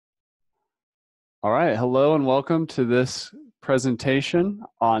All right, hello and welcome to this presentation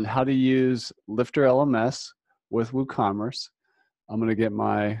on how to use LifterLMS with WooCommerce. I'm going to get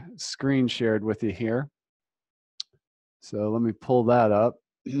my screen shared with you here. So let me pull that up.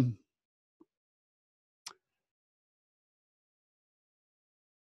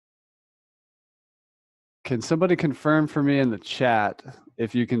 Can somebody confirm for me in the chat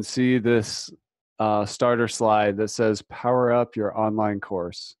if you can see this starter slide that says power up your online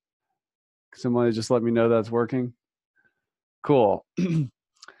course? Somebody just let me know that's working. Cool.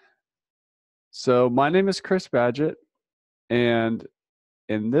 So my name is Chris Badgett, and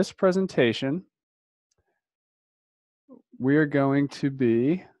in this presentation, we are going to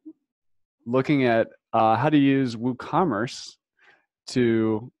be looking at how to use WooCommerce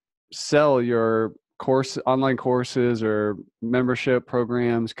to sell your online courses or membership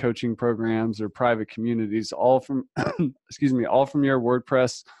programs, coaching programs, or private communities, all from excuse me, all from your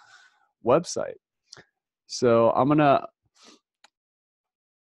WordPress website. So I'm gonna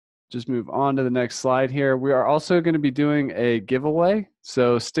just move on to the next slide here. We are also going to be doing a giveaway,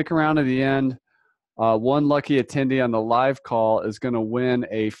 so stick around to the end. One lucky attendee on the live call is going to win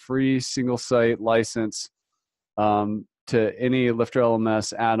a free single site license to any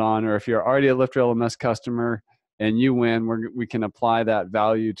LifterLMS add-on, or if you're already a LifterLMS customer and you win, we can apply that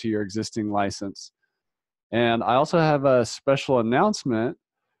value to your existing license. And I also have a special announcement,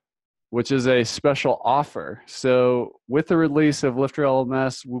 which is a special offer. So with the release of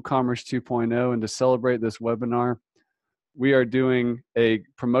LifterLMS WooCommerce 2.0, and to celebrate this webinar, we are doing a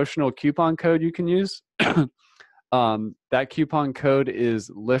promotional coupon code you can use. That coupon code is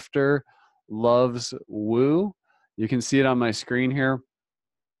LifterLovesWoo. You can see it on my screen here.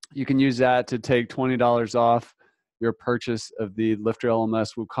 You can use that to take $20 off your purchase of the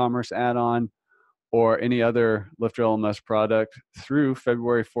LifterLMS WooCommerce add-on or any other LifterLMS product through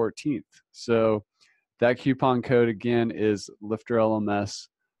February 14th. So that coupon code again is LifterLMS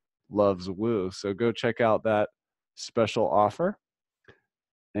So go check out that special offer.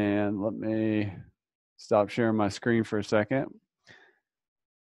 And let me stop sharing my screen for a second.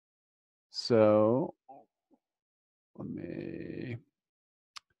 So let me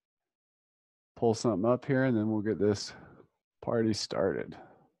pull something up here and then we'll get this party started.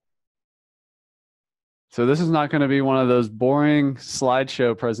 So this is not going to be one of those boring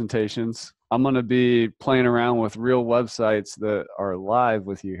slideshow presentations. I'm going to be playing around with real websites that are live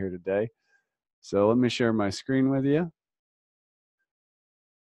with you here today. So let me share my screen with you.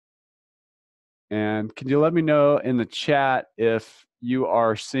 And can you let me know in the chat if you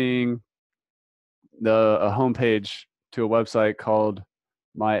are seeing a homepage to a website called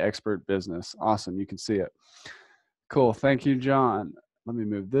My Expert Business? Awesome, you can see it. Cool, thank you, John. Let me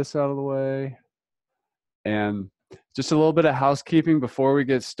move this out of the way. And just a little bit of housekeeping before we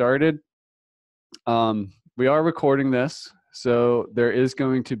get started. We are recording this, so there is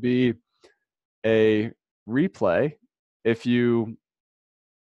going to be a replay. If you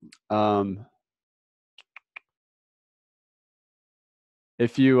want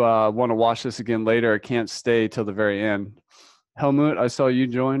to watch this again later, I can't stay till the very end. Helmut, I saw you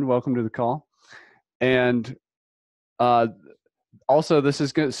join. Welcome to the call. And also, this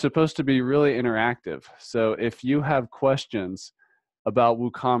is supposed to be really interactive. So if you have questions about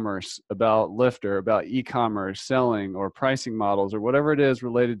WooCommerce, about Lifter, about e-commerce, selling, or pricing models, or whatever it is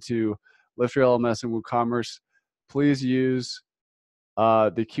related to LifterLMS and WooCommerce, please use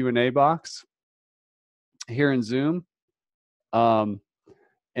the Q&A box here in Zoom.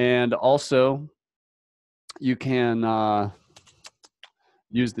 And also, you can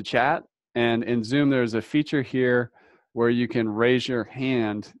use the chat. And in Zoom, there's a feature here where you can raise your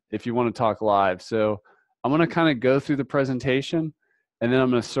hand if you want to talk live. So I'm going to kind of go through the presentation, and then I'm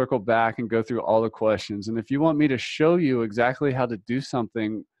going to circle back and go through all the questions. And if you want me to show you exactly how to do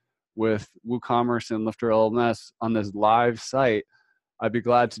something with WooCommerce and LifterLMS on this live site, I'd be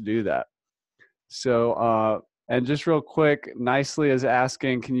glad to do that. So, and just real quick, Nicely is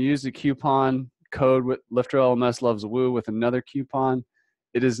asking, can you use the coupon code with LifterLMS Loves Woo with another coupon?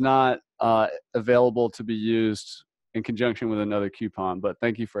 It is not available to be used in conjunction with another coupon, but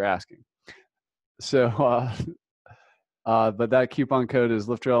thank you for asking. So, but that coupon code is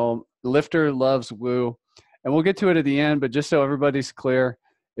Lifter Loves Woo, and we'll get to it at the end. But just so everybody's clear,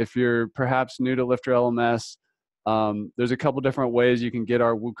 if you're perhaps new to LifterLMS, there's a couple different ways you can get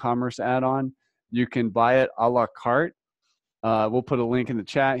our WooCommerce add-on. You can buy it a la carte. We'll put a link in the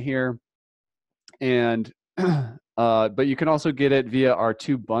chat here, and but you can also get it via our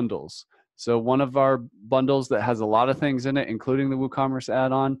two bundles. So one of our bundles that has a lot of things in it, including the WooCommerce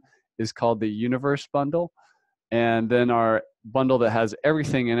add-on, is called the Universe Bundle. And then our bundle that has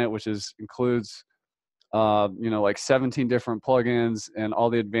everything in it, which includes like 17 different plugins and all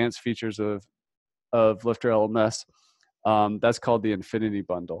the advanced features of LifterLMS. That's called the Infinity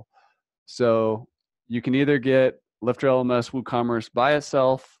Bundle. So you can either get LifterLMS WooCommerce by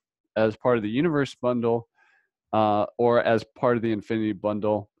itself as part of the Universe Bundle, or as part of the Infinity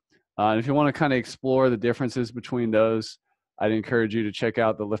Bundle. And if you want to kind of explore the differences between those, I'd encourage you to check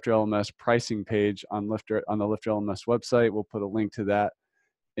out the LifterLMS pricing page on the LifterLMS website. We'll put a link to that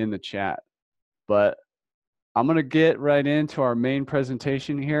in the chat. But I'm going to get right into our main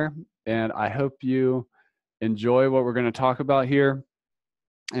presentation here, and I hope you enjoy what we're going to talk about here.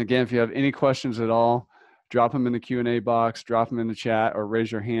 And again, if you have any questions at all, drop them in the Q&A box, drop them in the chat, or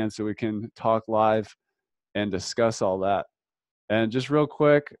raise your hand so we can talk live and discuss all that. And just real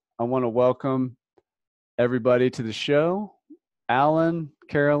quick, I want to welcome everybody to the show. Alan,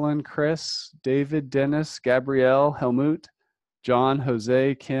 Carolyn, Chris, David, Dennis, Gabrielle, Helmut, John,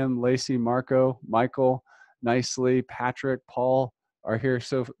 Jose, Kim, Lacey, Marco, Michael, Nicely, Patrick, Paul are here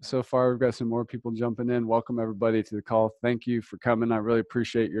so far. We've got some more people jumping in. Welcome everybody to the call. Thank you for coming. I really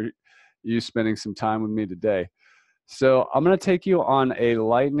appreciate you spending some time with me today. So I'm going to take you on a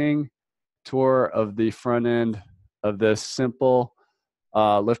lightning tour of the front end of this simple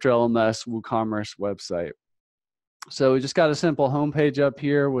LifterLMS WooCommerce website. So we just got a simple homepage up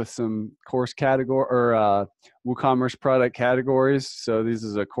here with some course category or WooCommerce product categories. So this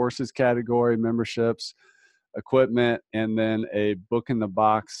is a courses category, memberships, equipment, and then a book in the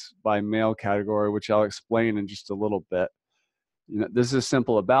box by mail category, which I'll explain in just a little bit. This is a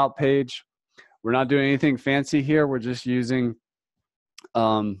simple about page. We're not doing anything fancy here. We're just using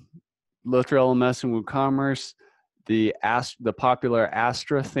LifterLMS and WooCommerce, the popular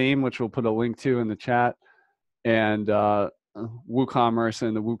Astra theme, which we'll put a link to in the chat, and WooCommerce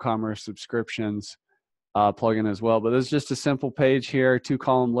and the WooCommerce subscriptions plugin as well. But this is just a simple page here,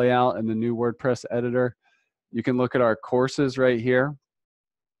 2-column layout in the new WordPress editor. You can look at our courses right here.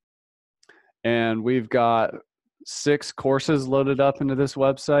 And we've got 6 courses loaded up into this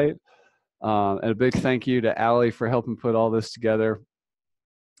website. And a big thank you to Allie for helping put all this together.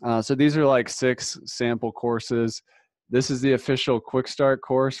 So these are like 6 sample courses. This is the official Quick Start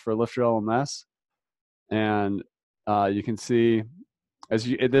course for LifterLMS. And you can see,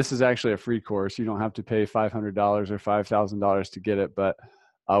 this is actually a free course. You don't have to pay $500 or $5,000 to get it, but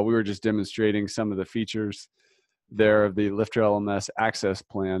we were just demonstrating some of the features there of the LifterLMS access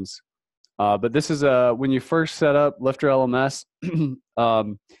plans. But this is when you first set up LifterLMS,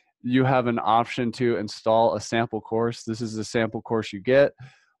 you have an option to install a sample course. This is the sample course you get,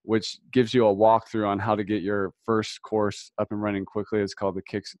 which gives you a walkthrough on how to get your first course up and running quickly. It's called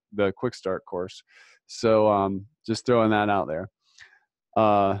the Quick Start course. So just throwing that out there.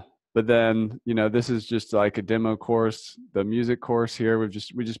 But then, this is just like a demo course. The music course here, we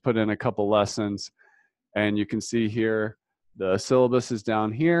just put in a couple lessons, and you can see here the syllabus is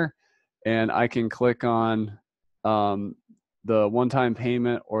down here, and I can click on the one-time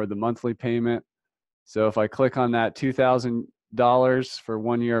payment or the monthly payment. So if I click on that $2,000 for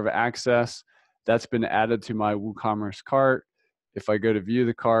 1 year of access, that's been added to my WooCommerce cart. If I go to view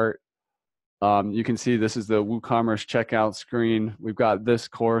the cart, you can see this is the WooCommerce checkout screen. We've got this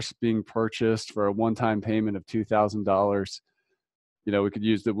course being purchased for a one-time payment of $2,000. We could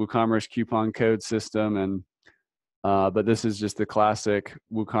use the WooCommerce coupon code system, and but this is just the classic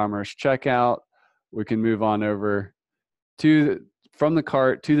WooCommerce checkout. We can move on over from the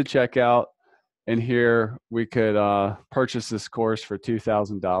cart to the checkout, and here we could purchase this course for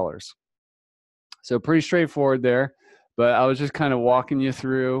 $2,000. So pretty straightforward there, but I was just kind of walking you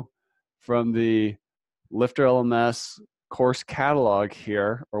through from the LifterLMS course catalog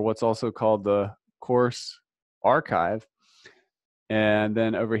here, or what's also called the course archive. And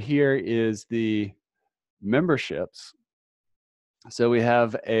then over here is the memberships. So we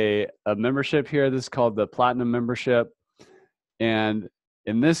have a membership here. This is called the Platinum membership. And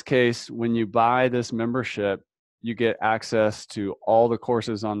in this case, when you buy this membership, you get access to all the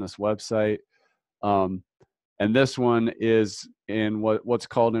courses on this website. And this one is in what's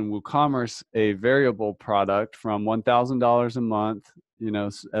called in WooCommerce a variable product from $1,000 a month,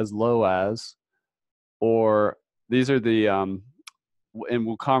 as low as, or these are the in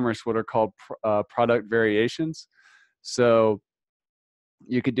WooCommerce what are called product variations. So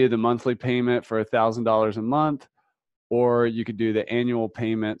you could do the monthly payment for $1,000 a month, or you could do the annual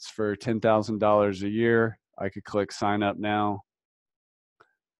payments for $10,000 a year. I could click sign up now,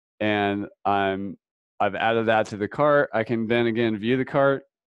 and I've added that to the cart. I can then again view the cart.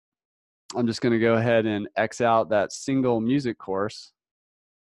 I'm just going to go ahead and X out that single music course.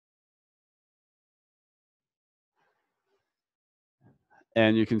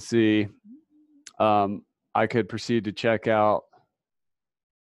 And you can see I could proceed to checkout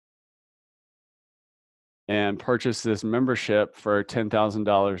and purchase this membership for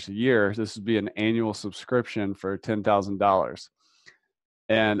 $10,000 a year. This would be an annual subscription for $10,000.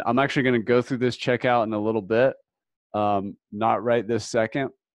 And I'm actually going to go through this checkout in a little bit, not right this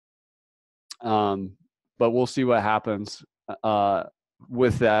second, but we'll see what happens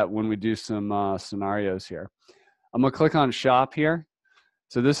with that when we do some scenarios here. I'm going to click on shop here.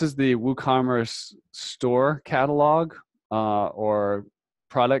 So this is the WooCommerce store catalog or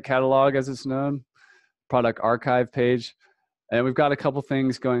product catalog as it's known, product archive page. And we've got a couple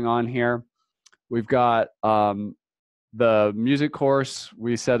things going on here. We've got the music course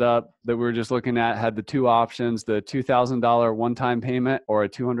we set up that we were just looking at had the two options, the $2,000 one-time payment or a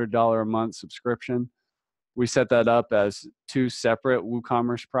 $200 a month subscription. We set that up as two separate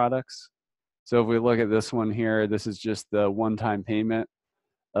WooCommerce products. So if we look at this one here, this is just the one-time payment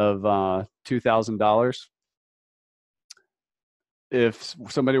of $2,000. If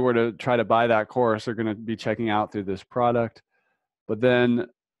somebody were to try to buy that course, they're going to be checking out through this product. But then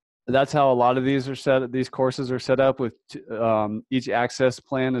that's how a lot of these are set. These courses are set up with each access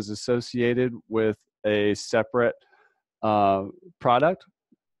plan is associated with a separate product.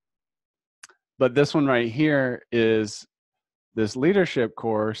 But this one right here is this leadership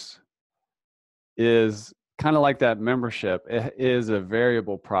course is kind of like that membership. It is a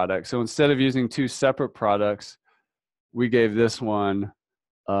variable product. So instead of using two separate products, we gave this one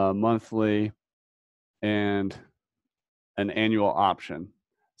monthly and an annual option.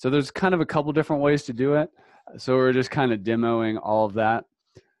 So there's kind of a couple different ways to do it. So we're just kind of demoing all of that.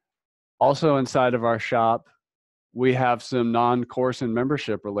 Also inside of our shop, we have some non-course and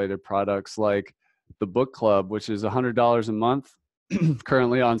membership related products like the book club, which is $100 a month,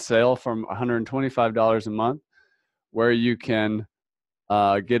 currently on sale from $125 a month, where you can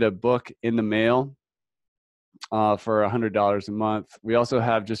get a book in the mail for $100 a month. We also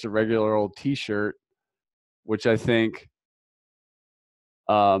have just a regular old t-shirt, which I think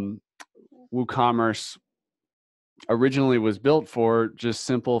WooCommerce originally was built for just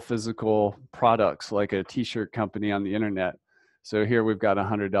simple physical products like a t-shirt company on the internet. So here we've got a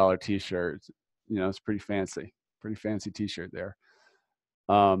 $100 t-shirt. You know, it's pretty fancy t-shirt there.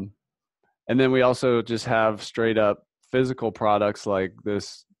 And then we also just have straight up physical products like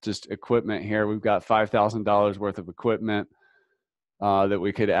this, just equipment here. We've got $5,000 worth of equipment that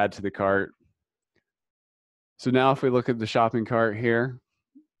we could add to the cart. So now if we look at the shopping cart here,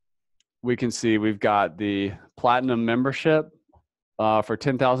 we can see we've got the platinum membership for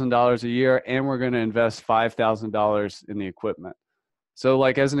 $10,000 a year, and we're going to invest $5,000 in the equipment. So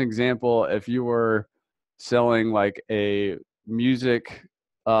like as an example, if you were selling like a music,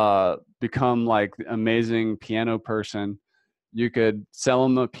 become like amazing piano person, you could sell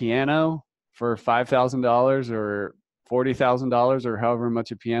them a piano for $5,000 or $40,000 or however much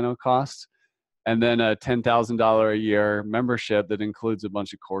a piano costs, and then a $10,000 a year membership that includes a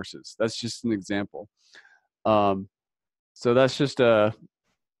bunch of courses. That's just an example. So that's just a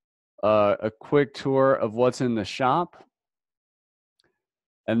quick tour of what's in the shop.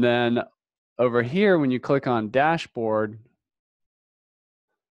 And then over here, when you click on dashboard,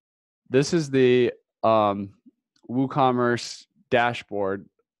 this is the WooCommerce dashboard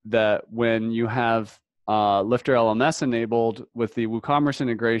that when you have LifterLMS enabled with the WooCommerce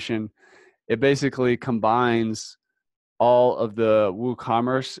integration, it basically combines all of the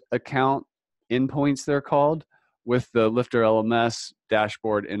WooCommerce account endpoints, they're called, with the LifterLMS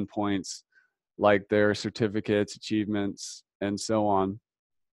dashboard endpoints, like their certificates, achievements, and so on.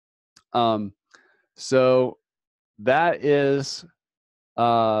 So that is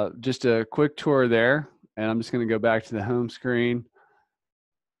just a quick tour there. And I'm just going to go back to the home screen.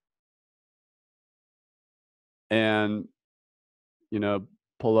 And, you know,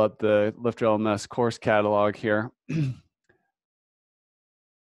 pull up the LifterLMS course catalog here.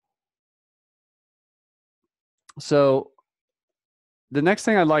 So the next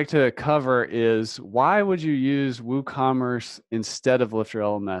thing I'd like to cover is why would you use WooCommerce instead of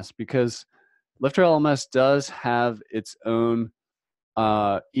LifterLMS? Because LifterLMS does have its own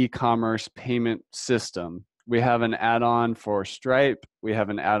e-commerce payment system. We have an add-on for Stripe. We have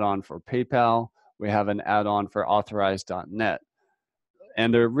an add-on for PayPal. We have an add-on for Authorize.net.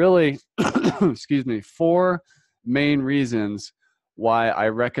 And there are really, excuse me, 4 main reasons why I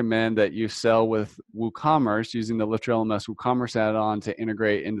recommend that you sell with WooCommerce using the LifterLMS WooCommerce add-on to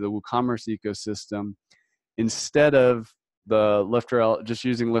integrate into the WooCommerce ecosystem instead of the just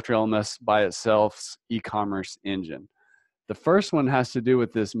using LifterLMS by itself's e-commerce engine. The first one has to do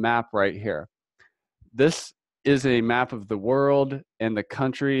with this map right here. This is a map of the world and the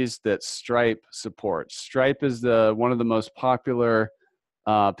countries that Stripe supports. Stripe is one of the most popular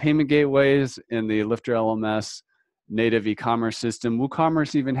payment gateways in the LifterLMS native e-commerce system.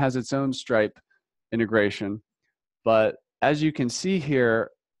 WooCommerce even has its own Stripe integration. But as you can see here,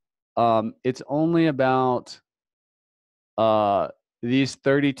 it's only about these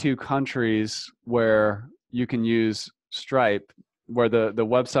 32 countries where you can use Stripe, where the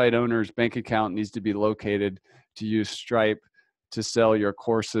website owner's bank account needs to be located to use Stripe to sell your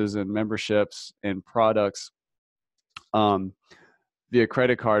courses and memberships and products via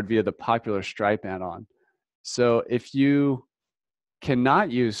credit card via the popular Stripe add-on. So if you cannot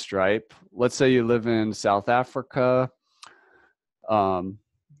use Stripe, let's say you live in South Africa or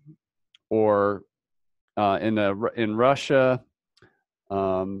in Russia,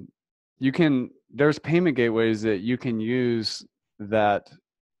 there's payment gateways that you can use that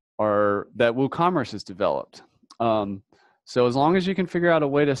WooCommerce has developed. So as long as you can figure out a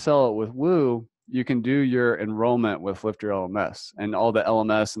way to sell it with Woo, you can do your enrollment with LifterLMS and all the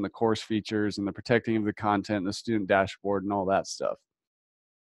LMS and the course features and the protecting of the content, and the student dashboard and all that stuff.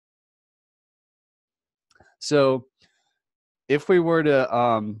 So if we were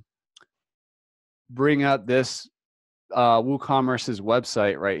to bring up this WooCommerce's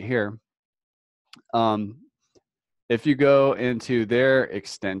website right here, if you go into their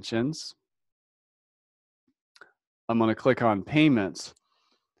extensions, I'm going to click on payments.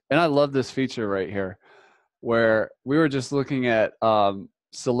 And I love this feature right here, where we were just looking at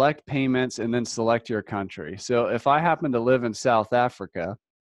select payments and then select your country. So if I happen to live in South Africa,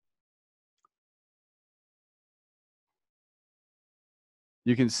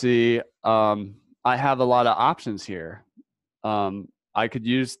 you can see I have a lot of options here. I could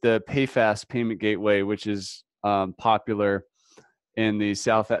use the PayFast payment gateway, which is popular in the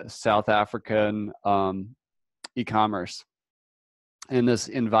South African e-commerce, and this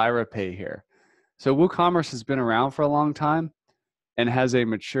EnviroPay here. So WooCommerce has been around for a long time and has a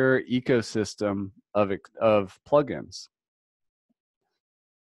mature ecosystem of plugins.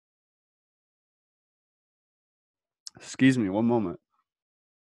 Excuse me, one moment.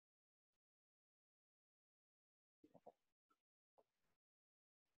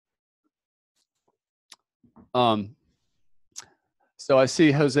 So I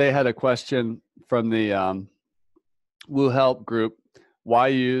see Jose had a question from the Woo Help group. Why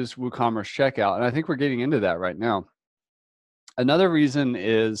use WooCommerce checkout? And I think we're getting into that right now. Another reason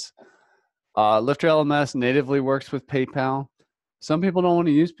is LifterLMS natively works with PayPal. Some people don't want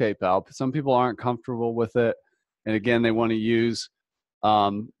to use PayPal, but some people aren't comfortable with it. And again, they want to use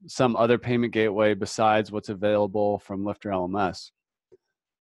some other payment gateway besides what's available from LifterLMS.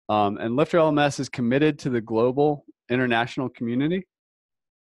 And LifterLMS is committed to the global international community.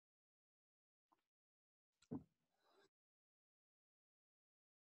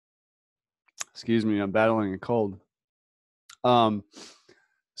 Excuse me, I'm battling a cold.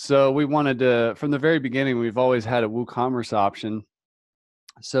 So we wanted to, from the very beginning, we've always had a WooCommerce option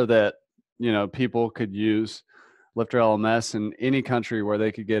so that, you know, people could use LifterLMS in any country where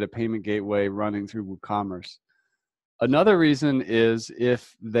they could get a payment gateway running through WooCommerce. Another reason is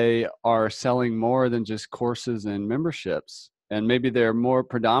if they are selling more than just courses and memberships, and maybe they're more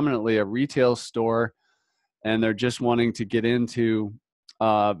predominantly a retail store and they're just wanting to get into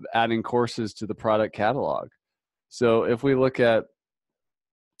adding courses to the product catalog. So if we look at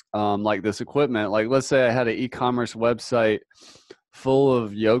like this equipment, like let's say I had an e-commerce website full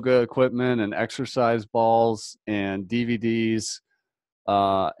of yoga equipment and exercise balls and DVDs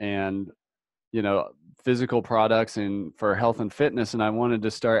and, you know, physical products and for health and fitness, and I wanted to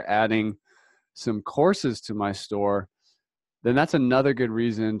start adding some courses to my store, then that's another good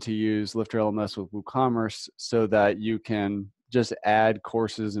reason to use LifterLMS with WooCommerce so that you can just add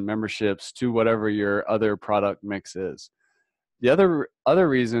courses and memberships to whatever your other product mix is. The other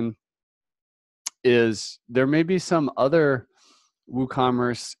reason is there may be some other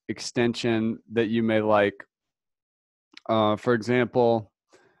WooCommerce extension that you may like. For example,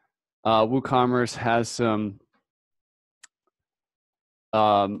 WooCommerce has some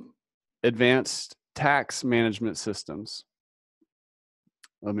advanced tax management systems.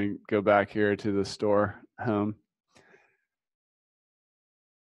 Let me go back here to the store home.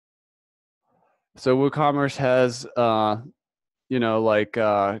 So WooCommerce has, you know, like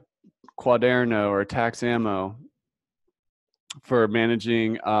Quaderno or TaxAmmo for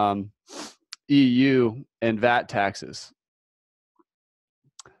managing EU and VAT taxes.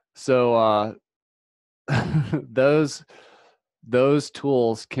 So those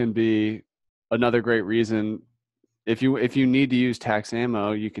tools can be another great reason. If you need to use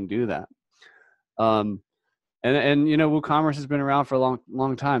TaxAmmo, you can do that. And you know, WooCommerce has been around for a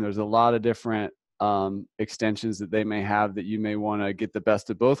long time. There's a lot of different extensions that they may have that you may want to get the best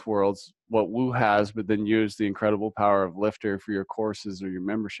of both worlds, what Woo has, but then use the incredible power of Lifter for your courses or your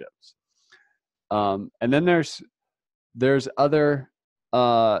memberships. And then there's other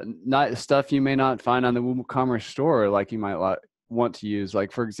not stuff you may not find on the WooCommerce store, like you might want to use,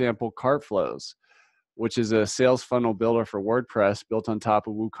 like for example, Cart Flows, which is a sales funnel builder for WordPress built on top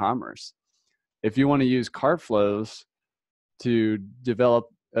of WooCommerce. If you want to use Cart Flows to develop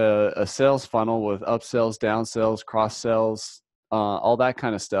a sales funnel with upsells, downsells, cross sells, all that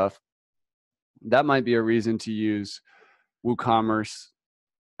kind of stuff, that might be a reason to use WooCommerce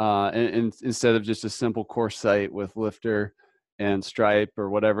instead of just a simple course site with Lifter and Stripe or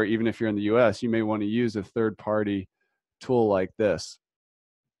whatever. Even if you're in the US, you may want to use a third-party tool like this.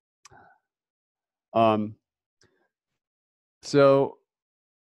 So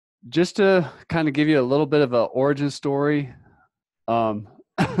just to kind of give you a little bit of an origin story,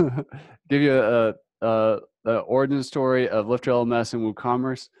 give you a origin story of LifterLMS and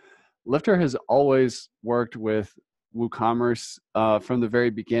WooCommerce. Lifter has always worked with WooCommerce from the very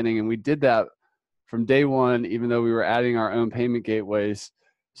beginning, and we did that from day one, even though we were adding our own payment gateways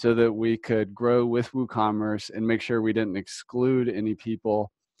so that we could grow with WooCommerce and make sure we didn't exclude any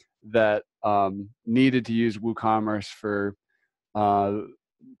people that needed to use WooCommerce for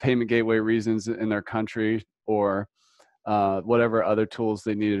payment gateway reasons in their country or whatever other tools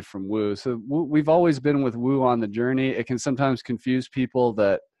they needed from Woo. So we've always been with Woo on the journey. It can sometimes confuse people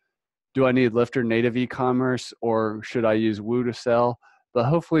that, do I need Lifter native e-commerce or should I use Woo to sell? But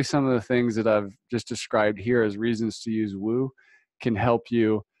hopefully some of the things that I've just described here as reasons to use Woo can help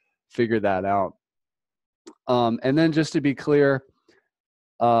you figure that out. And then just to be clear,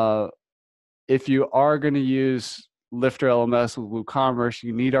 if you are going to use LifterLMS with WooCommerce,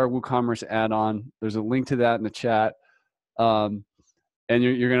 you need our WooCommerce add-on. There's a link to that in the chat. And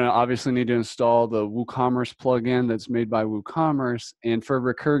you're going to obviously need to install the WooCommerce plugin that's made by WooCommerce. And for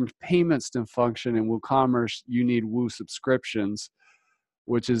recurring payments to function in WooCommerce, you need Woo subscriptions,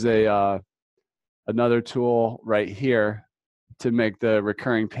 which is another tool right here to make the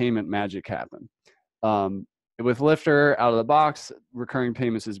recurring payment magic happen. With Lifter out of the box, recurring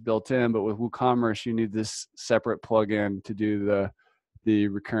payments is built in, but with WooCommerce, you need this separate plugin to do the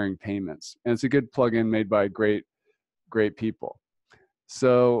recurring payments. And it's a good plugin made by great people.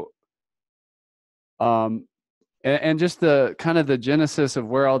 So, and just the kind of the genesis of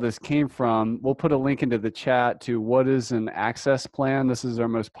where all this came from, we'll put a link into the chat to what is an access plan. This is our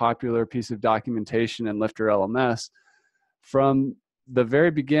most popular piece of documentation in LifterLMS. From the very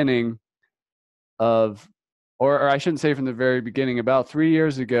beginning of, or I shouldn't say from the very beginning, about 3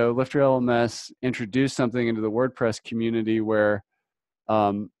 years ago, LifterLMS introduced something into the WordPress community where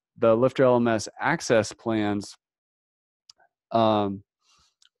the LifterLMS access plans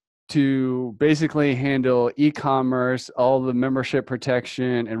to basically handle e-commerce, all the membership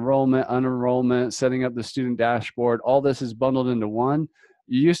protection, enrollment, unenrollment, setting up the student dashboard, all this is bundled into one.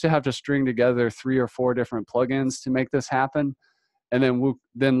 You used to have to string together 3 or 4 different plugins to make this happen. And then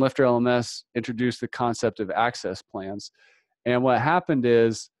LifterLMS introduced the concept of access plans. And what happened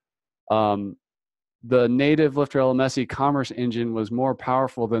is the native LifterLMS e-commerce engine was more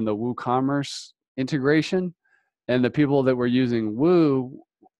powerful than the WooCommerce integration. And the people that were using Woo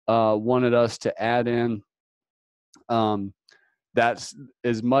wanted us to add in that's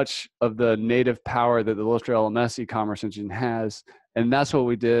as much of the native power that the LifterLMS e-commerce engine has. And that's what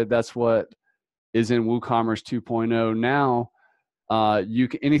we did. That's what is in WooCommerce 2.0 now.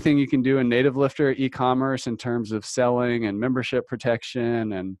 Anything you can do in native Lifter e-commerce in terms of selling and membership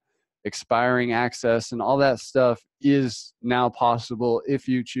protection and expiring access and all that stuff is now possible if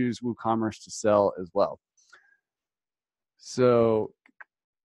you choose WooCommerce to sell as well. So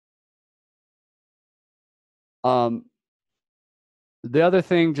the other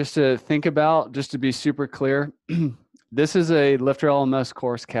thing just to think about, just to be super clear, this is a LifterLMS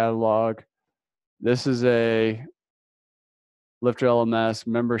course catalog. This is a LifterLMS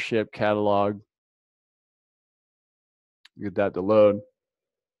membership catalog. Get that to load.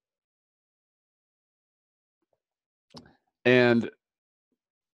 And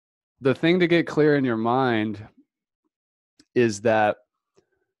the thing to get clear in your mind is that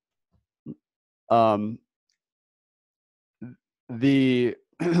let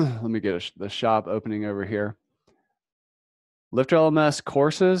me get the shop opening over here. LifterLMS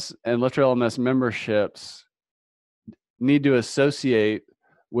courses and LifterLMS memberships need to associate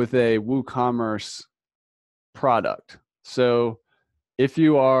with a WooCommerce product. So if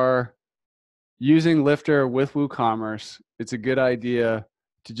you are using Lifter with WooCommerce, it's a good idea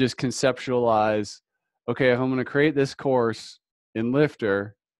to just conceptualize okay, if I'm going to create this course in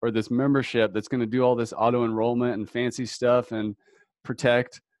Lifter or this membership that's going to do all this auto enrollment and fancy stuff and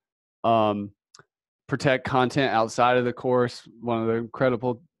protect protect content outside of the course, one of the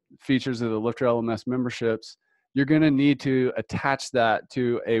incredible features of the LifterLMS memberships, you're going to need to attach that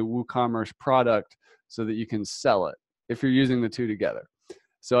to a WooCommerce product so that you can sell it if you're using the two together.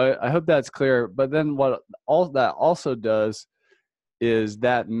 So I hope that's clear. But then what all that also does is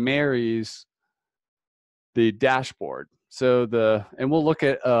that marries the dashboard. So and we'll look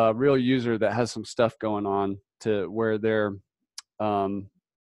at a real user that has some stuff going on to where they're,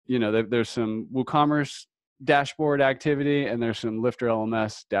 you know, there's some WooCommerce dashboard activity and there's some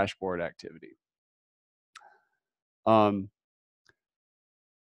LifterLMS dashboard activity.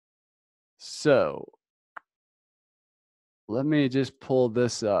 So let me just pull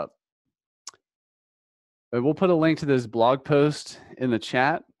this up. We'll put a link to this blog post in the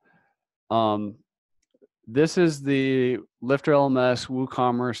chat. This is the LifterLMS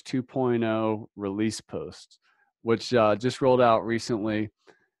WooCommerce 2.0 release post, which just rolled out recently.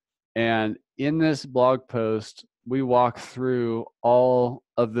 And in this blog post, we walk through all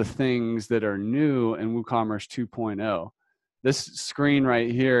of the things that are new in WooCommerce 2.0. This screen right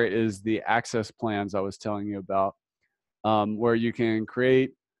here is the access plans I was telling you about, where you can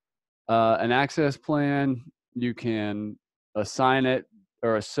create an access plan. You can assign it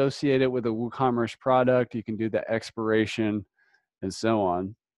or associate it with a WooCommerce product. You can do the expiration and so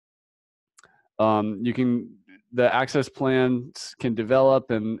on. The access plans can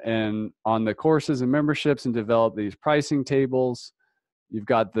develop and on the courses and memberships and develop these pricing tables. You've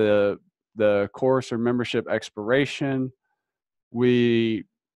got the course or membership expiration. We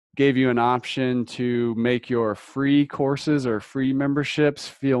gave you an option to make your free courses or free memberships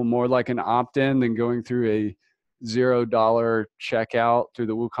feel more like an opt-in than going through a $0 checkout through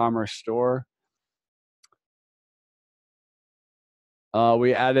the WooCommerce store.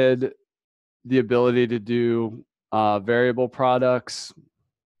 We added the ability to do variable products,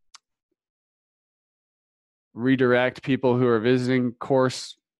 redirect people who are visiting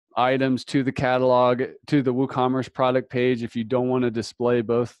course items to the catalog, to the WooCommerce product page if you don't want to display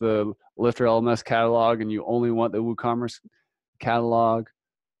both the LifterLMS catalog and you only want the WooCommerce catalog.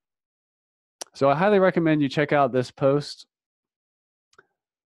 So I highly recommend you check out this post.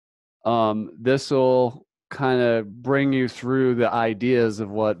 This will kind of bring you through the ideas of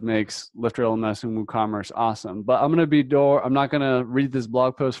what makes LifterLMS and WooCommerce awesome. But I'm not going to read this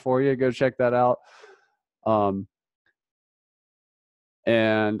blog post for you. Go check that out.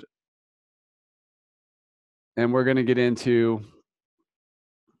 And we're going to get into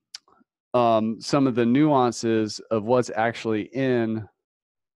some of the nuances of what's actually in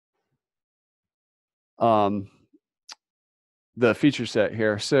the feature set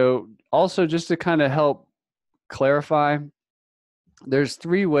here. So also just to kind of help clarify, there's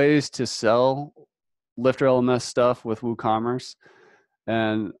 3 ways to sell LifterLMS stuff with WooCommerce.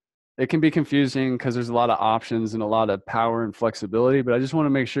 And it can be confusing because there's a lot of options and a lot of power and flexibility, but I just want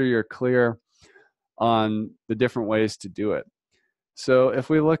to make sure you're clear on the different ways to do it. So if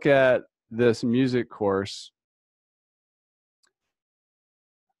we look at this music course,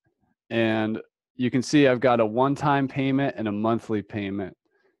 and you can see I've got a one-time payment and a monthly payment.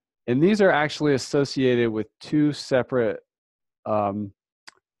 And these are actually associated with 2 separate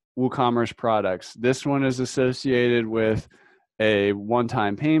WooCommerce products. This one is associated with a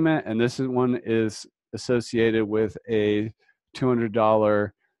one-time payment, and this one is associated with a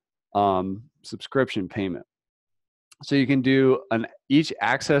 $200 subscription payment. So you can do each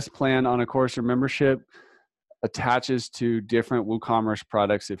access plan on a course or membership attaches to different WooCommerce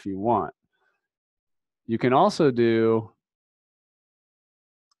products if you want. You can also do,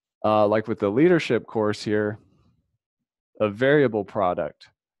 like with the leadership course here, a variable product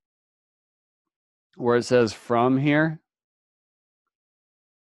where it says from here.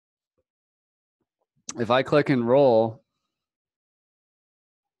 If I click enroll,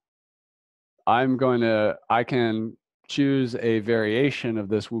 I can choose a variation of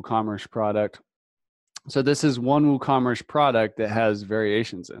this WooCommerce product. So this is one WooCommerce product that has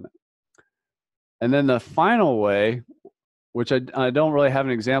variations in it. And then the final way, which I don't really have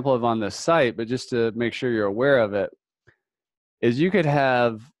an example of on this site, but just to make sure you're aware of it, is you could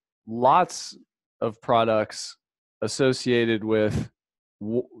have lots of products associated with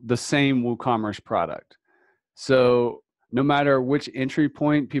the same WooCommerce product. So no matter which entry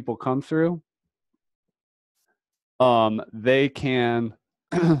point people come through, they can,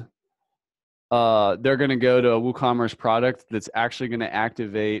 they're going to go to a WooCommerce product that's actually going to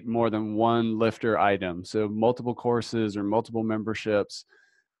activate more than one Lifter item. So multiple courses or multiple memberships.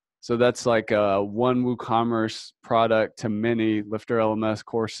 So that's like a one WooCommerce product to many LifterLMS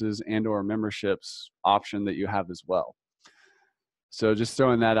courses and or memberships option that you have as well. So just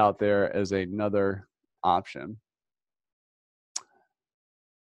throwing that out there as another option.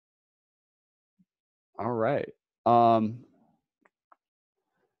 All right.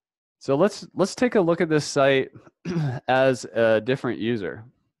 So let's take a look at this site as a different user.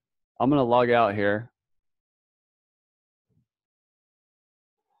 I'm going to log out here.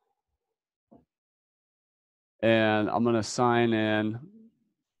 And I'm going to sign in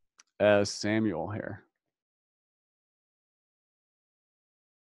as Samuel here.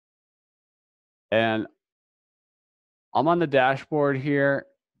 And I'm on the dashboard here,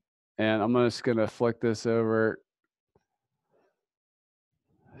 and I'm just going to flick this over.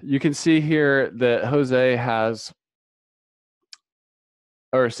 You can see here that Jose has,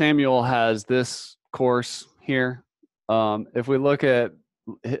 or Samuel has this course here. If we look at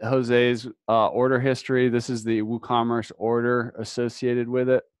Jose's order history, this is the WooCommerce order associated with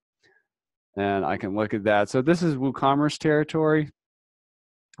it. And I can look at that. So this is WooCommerce territory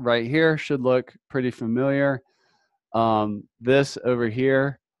right here. Should look pretty familiar. This over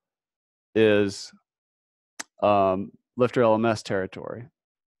here is LifterLMS territory.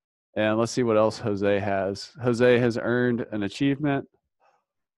 And let's see what else Jose has. Jose has earned an achievement.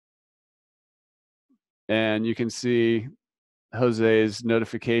 And you can see Jose's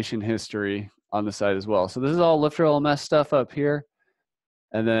notification history on the site as well. So this is all LifterLMS stuff up here.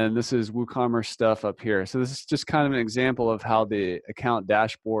 And then this is WooCommerce stuff up here. So this is just kind of an example of how the account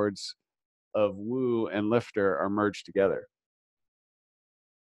dashboards of Woo and Lifter are merged together.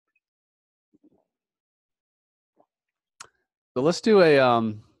 So let's do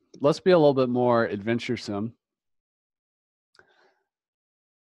a, let's be a little bit more adventuresome.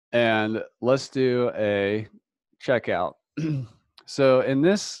 And let's do a checkout. So in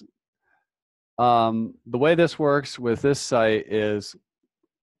this, the way this works with this site is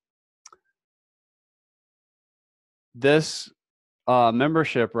this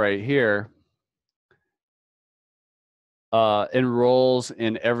membership right here enrolls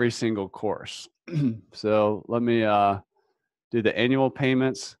in every single course. So let me do the annual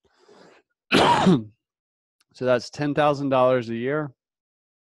payments. So that's $10,000 a year.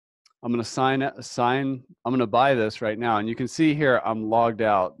 I'm going to I'm going to buy this right now. And you can see here, I'm logged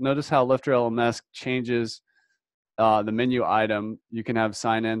out. Notice how LifterLMS changes the menu item. You can have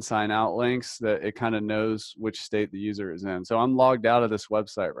sign in, sign out links that it kind of knows which state the user is in. So I'm logged out of this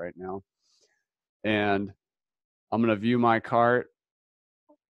website right now. And I'm going to view my cart.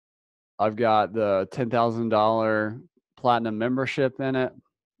 I've got the $10,000 platinum membership in it.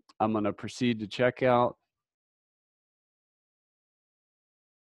 I'm going to proceed to checkout.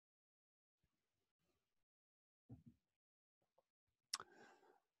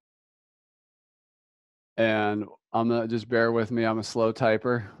 And I'm going to just bear with me. I'm a slow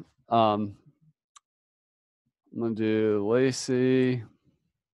typer. I'm going to do Lacey.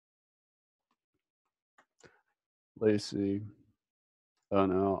 Oh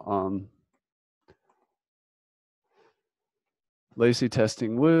no. Lacey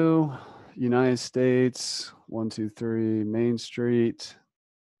testing Woo, United States, 123 Main Street.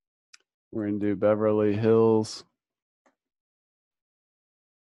 We're going to do Beverly Hills.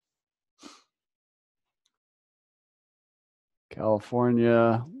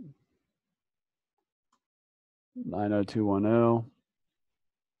 California, 90210.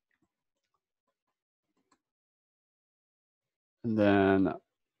 And then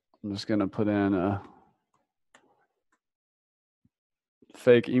I'm just going to put in a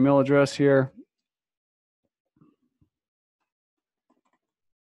fake email address here.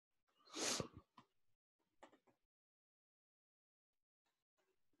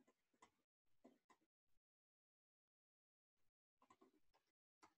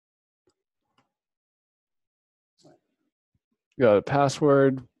 Got a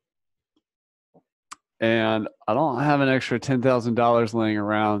password. And I don't have an extra $10,000 laying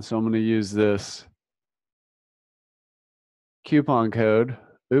around, so I'm going to use this coupon code.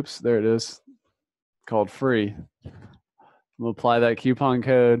 Oops, there it is, called free. I'm going to apply that coupon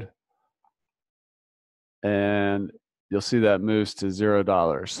code, and you'll see that moves to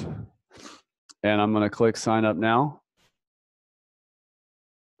 $0. And I'm going to click sign up now.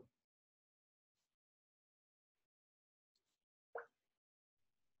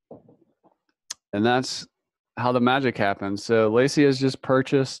 And that's how the magic happens. So Lacey has just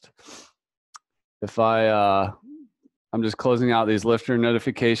purchased. If I'm just closing out these Lifter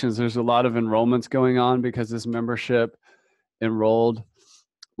notifications. There's a lot of enrollments going on because this membership enrolled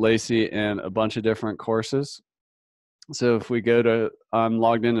Lacey in a bunch of different courses. So if we go to, I'm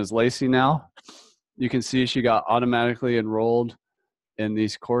logged in as Lacey now, you can see she got automatically enrolled in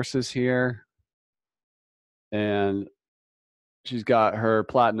these courses here. And she's got her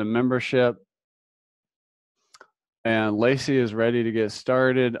platinum membership. And Lacey is ready to get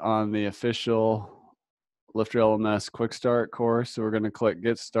started on the official LifterLMS Quick Start course. So we're going to click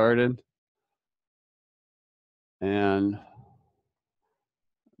Get Started. And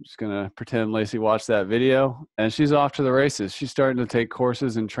I'm just going to pretend Lacey watched that video. And she's off to the races. She's starting to take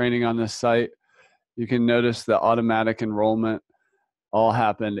courses and training on this site. You can notice the automatic enrollment all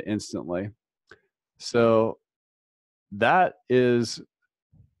happened instantly. So that is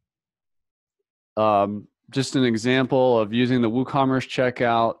just an example of using the WooCommerce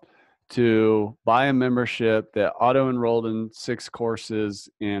checkout to buy a membership that auto-enrolled in 6 courses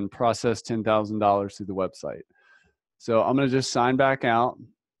and process $10,000 through the website. So I'm going to just sign back out.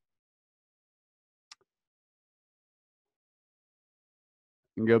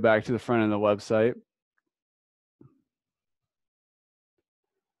 And go back to the front of the website.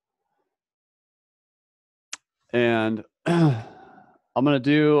 And I'm going to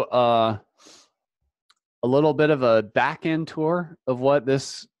do a little bit of a back-end tour of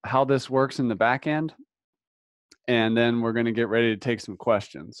how this works in the back end. And then we're going to get ready to take some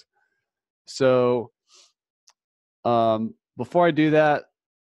questions. So before I do that,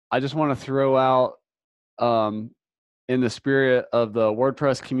 I just want to throw out, in the spirit of the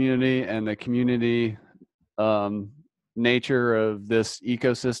WordPress community and the community nature of this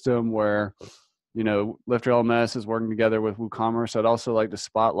ecosystem where, you know, LifterLMS is working together with WooCommerce, I'd also like to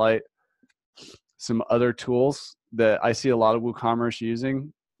spotlight some other tools that I see a lot of WooCommerce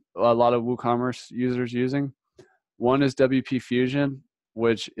users using. One is WP Fusion,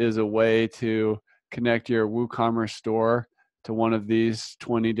 which is a way to connect your WooCommerce store to one of these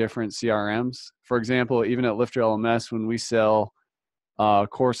 20 different CRMs. For example, even at LifterLMS, when we sell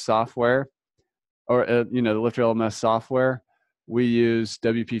course software, or you know, the LifterLMS software, we use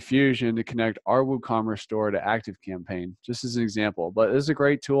WP Fusion to connect our WooCommerce store to ActiveCampaign, just as an example. But it's a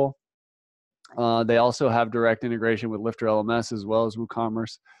great tool. They also have direct integration with LifterLMS as well as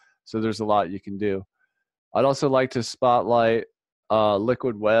WooCommerce, so there's a lot you can do. I'd also like to spotlight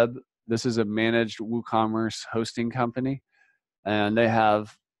Liquid Web. This is a managed WooCommerce hosting company, and they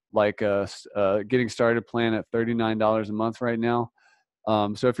have like a getting started plan at $39 a month right now.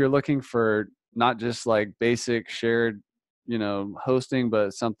 So if you're looking for not just like basic shared, you know, hosting,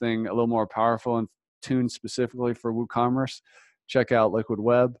 but something a little more powerful and tuned specifically for WooCommerce, check out Liquid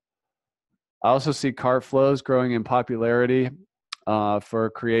Web. I also see cart flows growing in popularity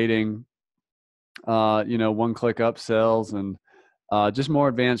for creating, you know, one-click upsells and just more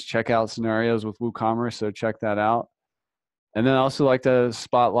advanced checkout scenarios with WooCommerce. So check that out. And then I also like to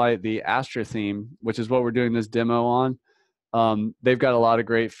spotlight the Astra theme, which is what we're doing this demo on. They've got a lot of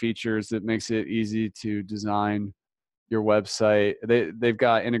great features that makes it easy to design your website. They've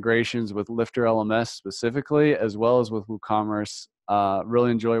got integrations with LifterLMS specifically, as well as with WooCommerce.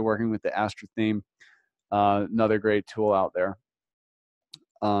 Really enjoy working with the Astra theme. Another great tool out there.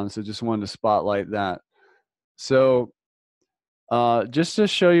 So just wanted to spotlight that. So just to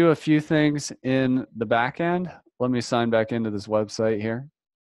show you a few things in the back end, let me sign back into this website here.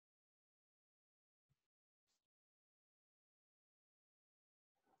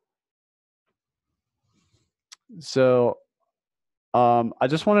 So I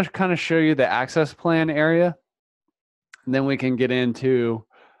just want to kind of show you the access plan area, and then we can get into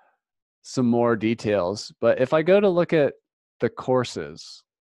some more details. But if I go to look at the courses,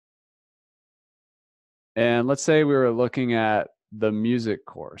 and let's say we were looking at the music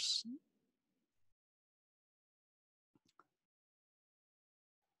course.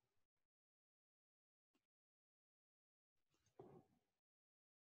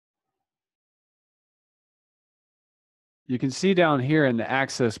 You can see down here in the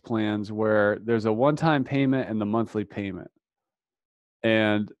access plans where there's a one-time payment and the monthly payment.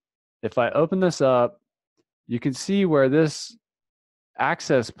 And if I open this up, you can see where this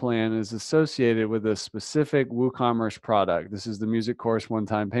access plan is associated with a specific WooCommerce product. This is the music course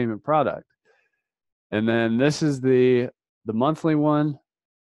one-time payment product. And then this is the monthly one.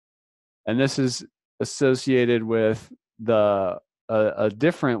 And this is associated with a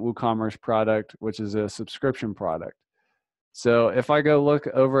different WooCommerce product, which is a subscription product. So if I go look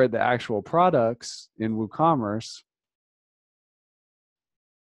over at the actual products in WooCommerce,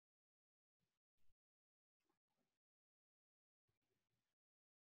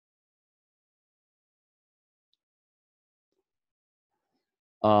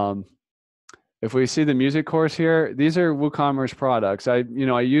 if we see the music course here, these are WooCommerce products. I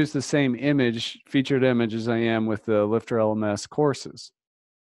use the same featured image as I am with the LifterLMS courses.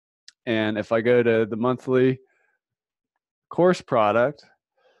 And if I go to the monthly course product,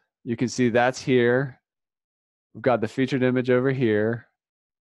 you can see that's here. We've got the featured image over here.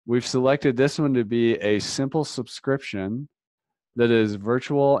 We've selected this one to be a simple subscription that is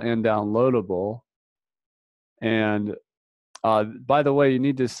virtual and downloadable. And by the way, you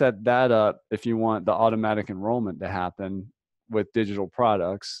need to set that up if you want the automatic enrollment to happen with digital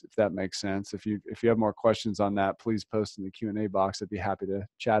products, if that makes sense. If you have more questions on that, please post in the Q&A box. I'd be happy to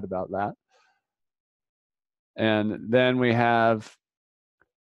chat about that. And then we have,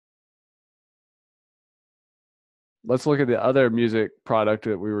 let's look at the other music product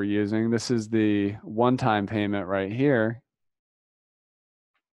that we were using. This is the one-time payment right here.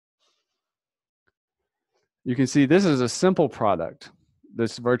 You can see this is a simple product.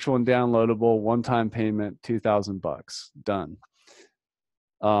 This virtual and downloadable one-time payment, $2,000, done.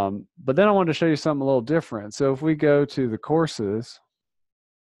 But then I wanted to show you something a little different. So if we go to the courses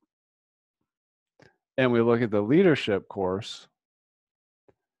and we look at the leadership course,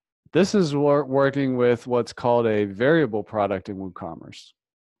 this is working with what's called a variable product in WooCommerce.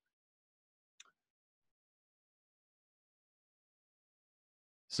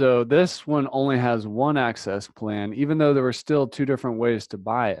 So this one only has one access plan, even though there were still two different ways to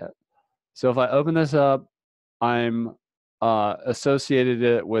buy it. So if I open this up, I'm associated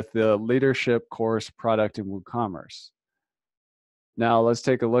it with the leadership course product in WooCommerce. Now let's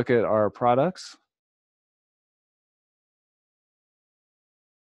take a look at our products.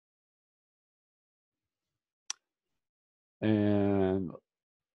 And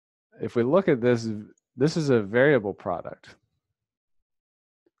if we look at this, this is a variable product.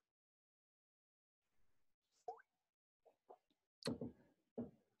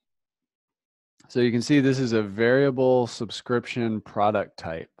 So you can see this is a variable subscription product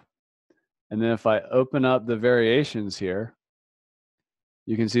type. And then if I open up the variations here,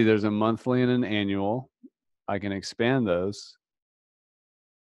 you can see there's a monthly and an annual. I can expand those.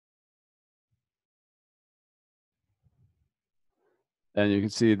 And you can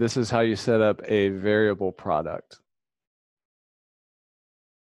see this is how you set up a variable product.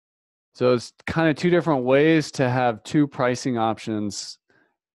 So it's kind of two different ways to have two pricing options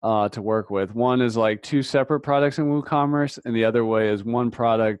to work with. One is like two separate products in WooCommerce, and the other way is one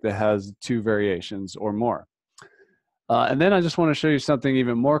product that has two variations or more. And then I just want to show you something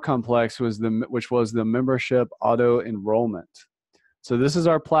even more complex, which was the membership auto enrollment. So this is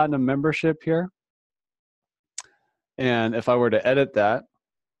our platinum membership here. And if I were to edit that,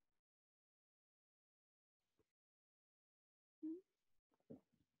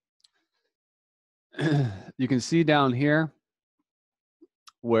 you can see down here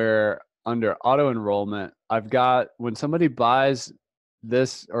where under auto enrollment, I've got, when somebody buys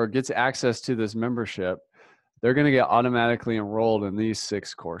this or gets access to this membership, they're going to get automatically enrolled in these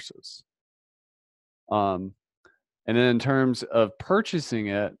 6 courses. And then in terms of purchasing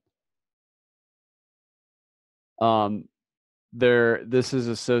it, this is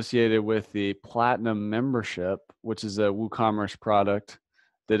associated with the platinum membership, which is a WooCommerce product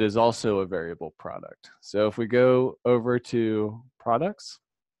that is also a variable product. So if we go over to products,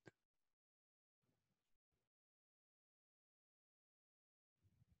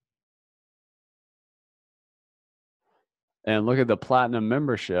 and look at the platinum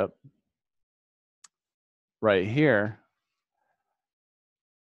membership right here,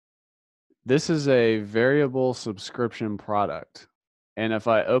 this is a variable subscription product. And if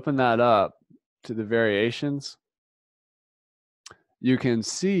I open that up to the variations, you can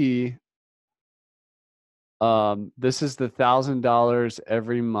see this is the $1,000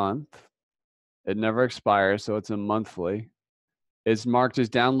 every month. It never expires, so it's a monthly. It's marked as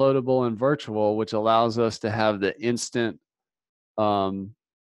downloadable and virtual, which allows us to have the instant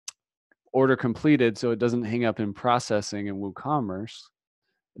order completed so it doesn't hang up in processing in WooCommerce.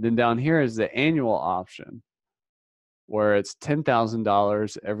 And then down here is the annual option, where it's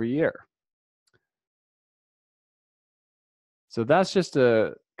 $10,000 every year. So that's just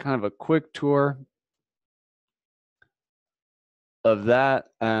a kind of a quick tour of that.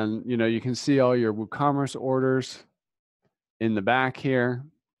 And you can see all your WooCommerce orders in the back here.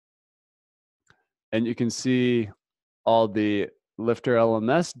 And you can see all the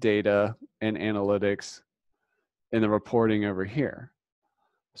LifterLMS data and analytics in the reporting over here.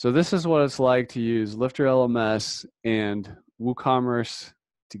 So this is what it's like to use LifterLMS and WooCommerce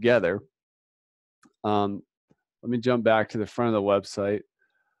together. Let me jump back to the front of the website.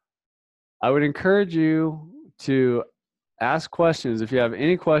 I would encourage you to ask questions. If you have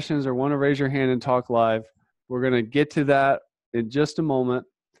any questions or want to raise your hand and talk live, we're going to get to that in just a moment.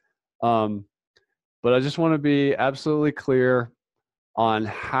 But I just want to be absolutely clear on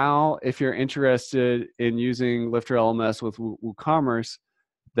how, if you're interested in using LifterLMS with WooCommerce,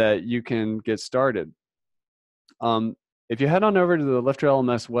 that you can get started. If you head on over to the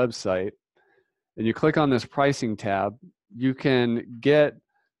LifterLMS website and you click on this pricing tab, you can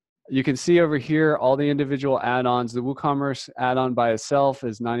see over here all the individual add-ons. The WooCommerce add-on by itself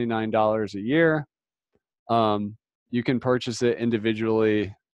is $99 a year. You can purchase it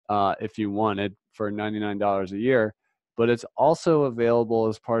individually if you wanted for $99 a year, but it's also available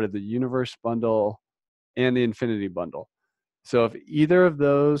as part of the Universe bundle and the Infinity bundle. So if either of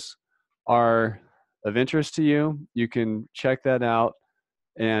those are of interest to you, you can check that out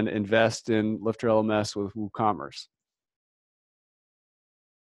and invest in LifterLMS with WooCommerce.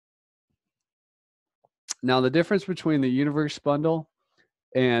 Now, the difference between the Universe bundle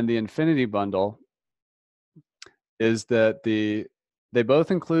and the Infinity bundle is that they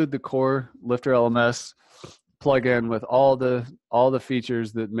both include the core LifterLMS plugin with all the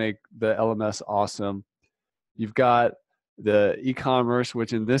features that make the LMS awesome. You've got the e-commerce,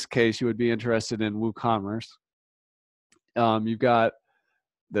 which in this case you would be interested in WooCommerce. You've got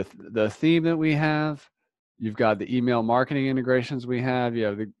the theme that we have. You've got the email marketing integrations we have. You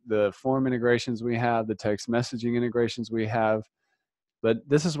have the form integrations we have, the text messaging integrations we have. But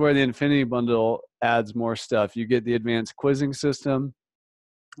this is where the Infinity bundle adds more stuff. You get the advanced quizzing system,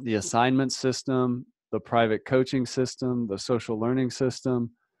 the assignment system, the private coaching system, the social learning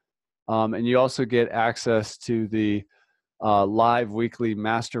system, and you also get access to the live weekly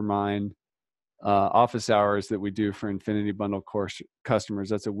mastermind office hours that we do for Infinity Bundle course customers.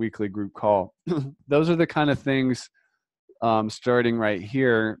 That's a weekly group call. Those are the kind of things starting right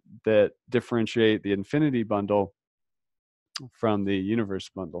here that differentiate the Infinity Bundle from the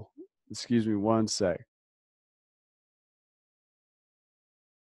Universe bundle. Excuse me one sec.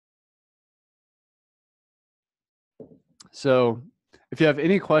 So if you have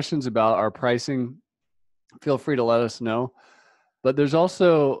any questions about our pricing, feel free to let us know. But there's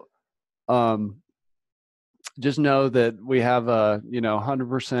also just know that we have a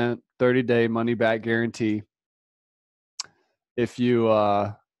 100% 30-day money-back guarantee. If you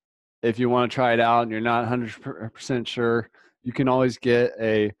want to try it out and you're not 100% sure, you can always get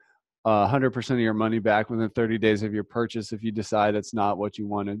a 100% of your money back within 30 days of your purchase if you decide it's not what you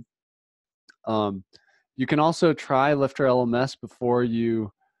wanted. You can also try LifterLMS before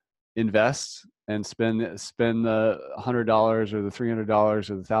you invest and spend the $100 or the $300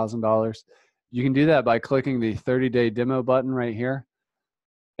 or the $1,000. You can do that by clicking the 30-day demo button right here.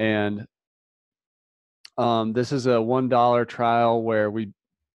 And this is a $1 trial where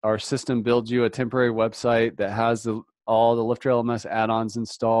our system builds you a temporary website that has all the LifterLMS add-ons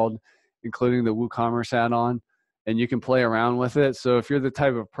installed, including the WooCommerce add-on, and you can play around with it. So if you're the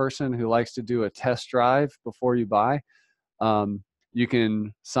type of person who likes to do a test drive before you buy, you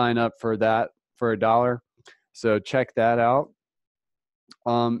can sign up for that for $1. So check that out.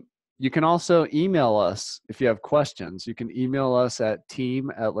 You can also email us if you have questions. You can email us at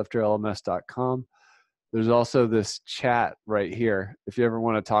team@lifterlms.com. There's also this chat right here. If you ever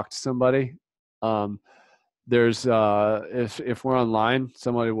want to talk to somebody, there's if we're online,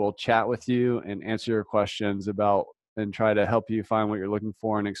 somebody will chat with you and answer your questions and try to help you find what you're looking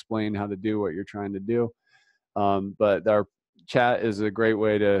for and explain how to do what you're trying to do. But our chat is a great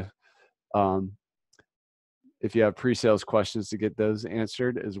way to, if you have pre-sales questions, to get those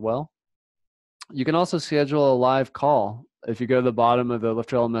answered as well. You can also schedule a live call. If you go to the bottom of the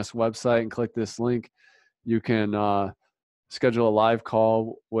LifterLMS website and click this link, you can schedule a live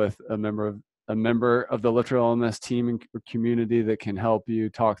call with a member of the LifterLMS team and community that can help you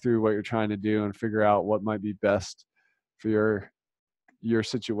talk through what you're trying to do and figure out what might be best for your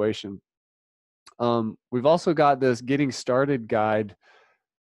situation. We've also got this getting started guide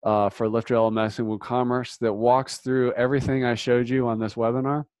for LifterLMS and WooCommerce that walks through everything I showed you on this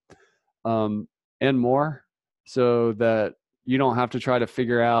webinar and more, so that you don't have to try to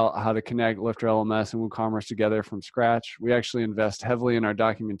figure out how to connect LifterLMS and WooCommerce together from scratch. We actually invest heavily in our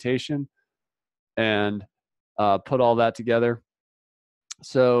documentation and put all that together.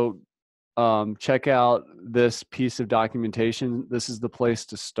 So check out this piece of documentation. This is the place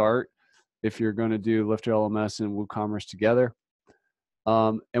to start if you're going to do LifterLMS and WooCommerce together.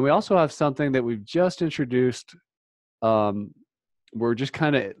 And we also have something that we've just introduced. We're just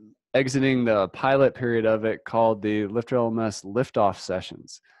kind of exiting the pilot period of it, called the LifterLMS Liftoff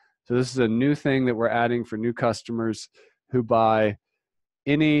Sessions. So this is a new thing that we're adding for new customers who buy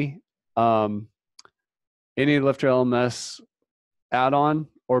any any LifterLMS add-on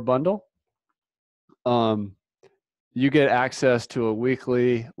or bundle, you get access to a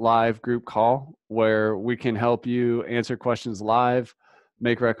weekly live group call where we can help you answer questions live,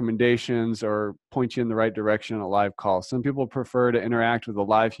 make recommendations, or point you in the right direction in a live call. Some people prefer to interact with a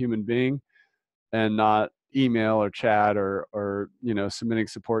live human being and not email or chat or submitting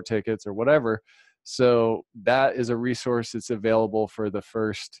support tickets or whatever. So that is a resource that's available for the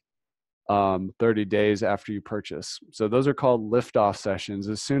first 30 days after you purchase. So those are called liftoff sessions.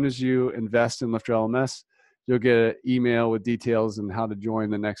 As soon as you invest in LifterLMS, you'll get an email with details on how to join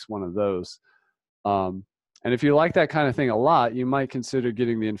the next one of those. And if you like that kind of thing a lot, you might consider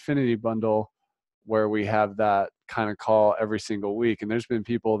getting the Infinity Bundle, where we have that kind of call every single week. And there's been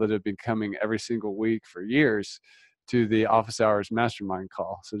people that have been coming every single week for years to the Office Hours Mastermind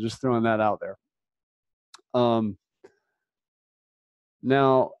call. So just throwing that out there.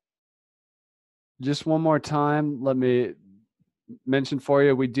 Now, just one more time, let me mention for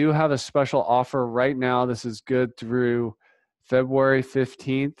you, we do have a special offer right now. This is good through February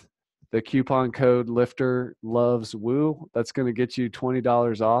 15th. The coupon code LifterLovesWoo, that's going to get you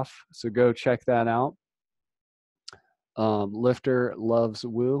 $20 off. So go check that out.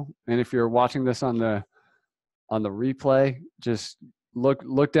 LifterLovesWoo. And if you're watching this on the replay, just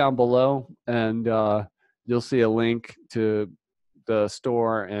look down below and you'll see a link to the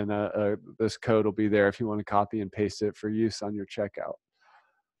store, and this code will be there if you want to copy and paste it for use on your checkout.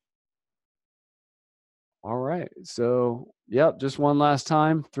 All right, so yep, just one last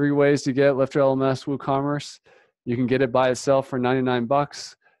time, 3 ways to get LifterLMS WooCommerce. You can get it by itself for 99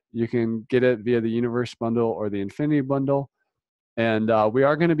 bucks. You can get it via the Universe Bundle or the Infinity Bundle. And we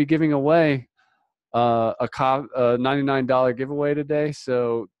are going to be giving away a $99 giveaway today.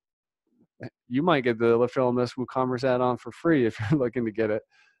 So you might get the LifterLMS WooCommerce add-on for free if you're looking to get it,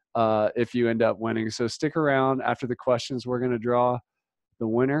 if you end up winning. So stick around. After the questions, we're going to draw the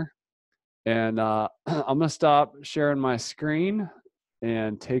winner. And I'm going to stop sharing my screen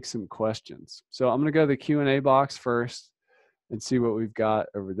and take some questions. So I'm going to go to the Q&A box first and see what we've got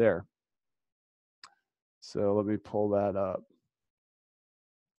over there. So let me pull that up.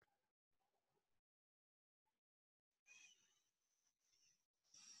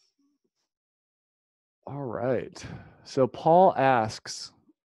 All right. So Paul asks,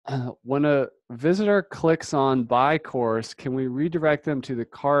 when a visitor clicks on buy course, can we redirect them to the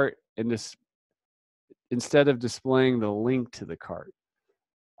cart and instead of displaying the link to the cart?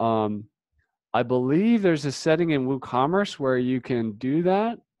 I believe there's a setting in WooCommerce where you can do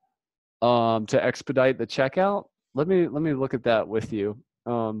that to expedite the checkout. Let me look at that with you.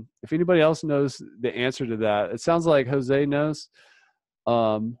 If anybody else knows the answer to that, it sounds like Jose knows.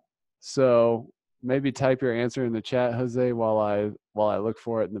 So maybe type your answer in the chat, Jose, while I look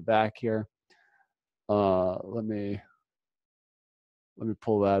for it in the back here. Let me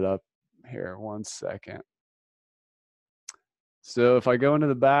pull that up here 1 second. So if I go into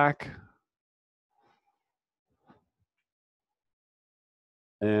the back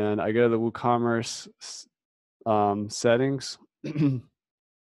and I go to the WooCommerce settings,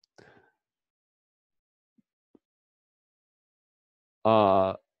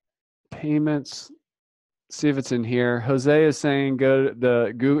 payments, see if it's in here. Jose is saying go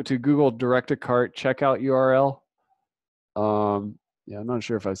to Google Direct to Cart checkout URL. Yeah, I'm not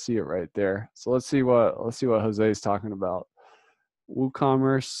sure if I see it right there. So let's see what Jose is talking about.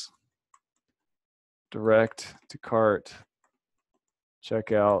 WooCommerce Direct to Cart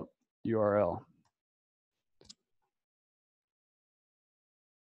checkout URL.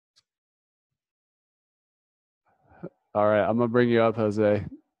 All right, I'm gonna bring you up, Jose,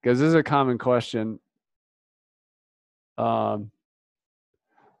 because this is a common question. Let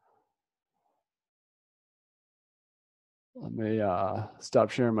me stop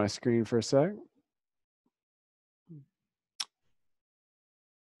sharing my screen for a sec.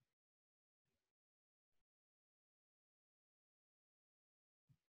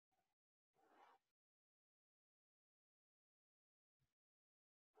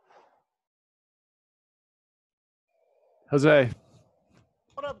 Jose.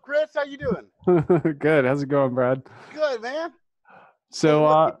 What up, Chris? How you doing? Good. How's it going, Brad? Good, man. So hey,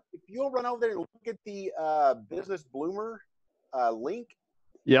 look, if you'll run over there and look at the Business Bloomer link,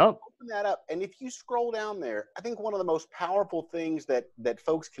 yep. Open that up. And if you scroll down there, I think one of the most powerful things that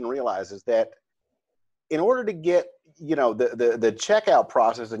folks can realize is that in order to get, the checkout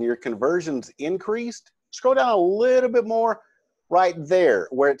process and your conversions increased, scroll down a little bit more right there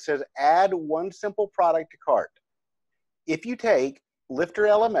where it says add one simple product to cart. If you take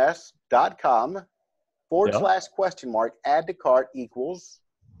LifterLMS.com /, add to cart equals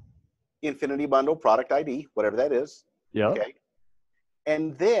Infinity Bundle product ID, whatever that is. Yep. Okay.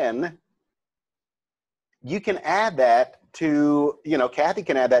 And then you can add that to, Kathy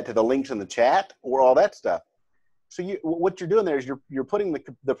can add that to the links in the chat or all that stuff. So what you're doing there is you're putting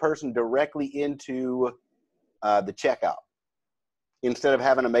the person directly into the checkout instead of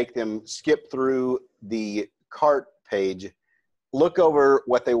having to make them skip through the cart page, look over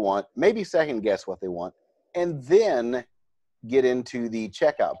what they want, maybe second guess what they want, and then get into the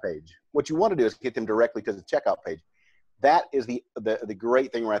checkout page. What you want to do is get them directly to the checkout page. That is the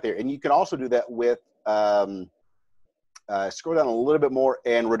great thing right there. And you can also do that with, scroll down a little bit more,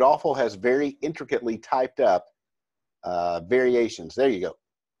 and Rodolfo has very intricately typed up variations. There you go.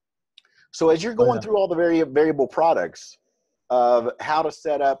 So as you're going through all the variable products of how to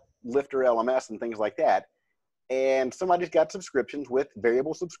set up LifterLMS and things like that, and somebody's got subscriptions with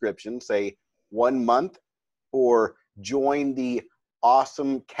variable subscriptions, say 1 month, or join the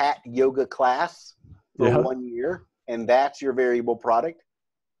awesome cat yoga class for 1 year, and that's your variable product.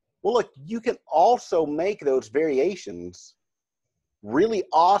 Well, look, you can also make those variations really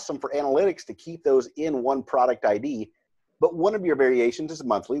awesome for analytics to keep those in one product ID. But one of your variations is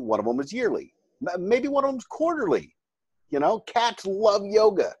monthly, one of them is yearly, maybe one of them's quarterly. Cats love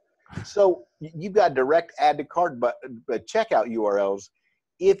yoga. So you've got direct add to cart but checkout URLs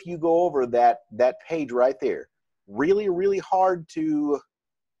if you go over that page right there. Really, really hard to,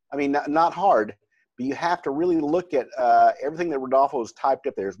 not hard, but you have to really look at everything that Rodolfo's typed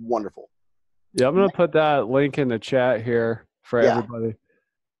up there is wonderful. Yeah, I'm going to put that link in the chat here for everybody.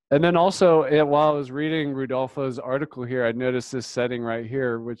 And then also, while I was reading Rodolfo's article here, I noticed this setting right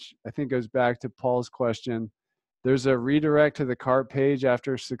here, which I think goes back to Paul's question. There's a redirect to the cart page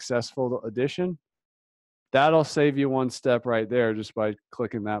after successful addition. That'll save you one step right there just by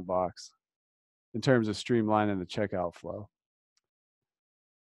clicking that box in terms of streamlining the checkout flow.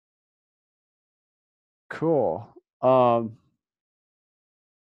 Cool. Well,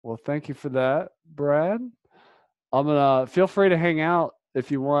 thank you for that, Brad. I'm going to feel free to hang out if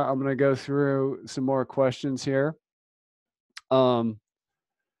you want. I'm going to go through some more questions here.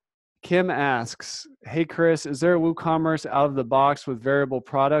 Kim asks, hey, Chris, is there a WooCommerce out of the box with variable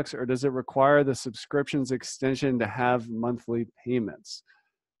products, or does it require the subscriptions extension to have monthly payments?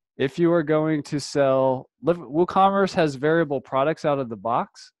 If you are going to sell, WooCommerce has variable products out of the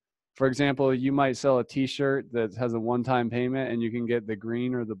box. For example, you might sell a t-shirt that has a one-time payment and you can get the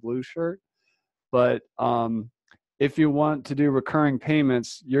green or the blue shirt. But if you want to do recurring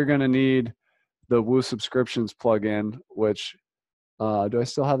payments, you're going to need the Woo subscriptions plugin, which do I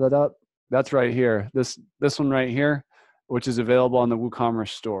still have that up? That's right here. This one right here, which is available on the WooCommerce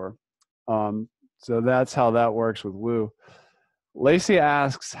store. So that's how that works with Woo. Lacey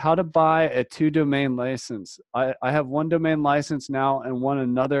asks how to buy a 2-domain license. I have 1 domain license now and one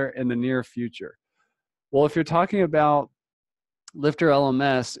another in the near future. Well, if you're talking about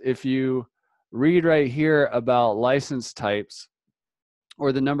LifterLMS, if you read right here about license types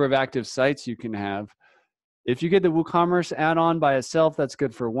or the number of active sites you can have, if you get the WooCommerce add-on by itself, that's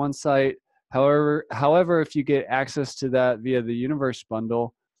good for 1 site. However, if you get access to that via the Universe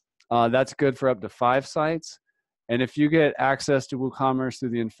bundle, that's good for up to 5 sites. And if you get access to WooCommerce through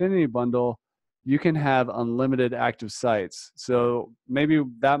the Infinity bundle, you can have unlimited active sites. So maybe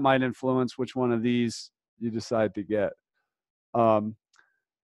that might influence which one of these you decide to get.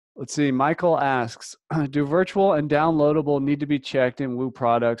 Let's see, Michael asks, do virtual and downloadable need to be checked in Woo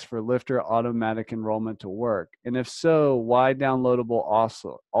products for Lifter automatic enrollment to work? And if so, why downloadable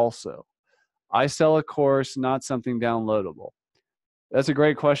also? I sell a course, not something downloadable. That's a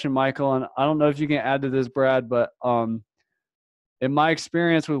great question, Michael. And I don't know if you can add to this, Brad, but in my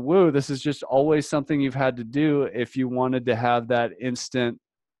experience with Woo, this is just always something you've had to do if you wanted to have that instant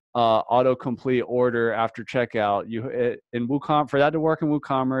autocomplete order after checkout. In WooCommerce, for that to work in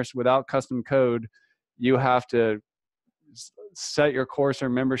WooCommerce without custom code, you have to set your course or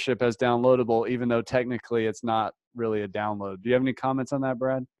membership as downloadable, even though technically it's not really a download. Do you have any comments on that,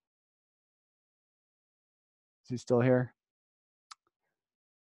 Brad? Is he still here?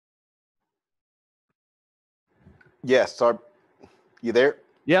 Yes. So you there?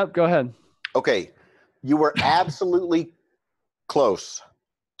 Yep, go ahead. Okay. You were absolutely close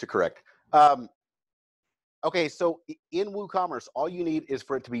to correct. Okay, so in WooCommerce, all you need is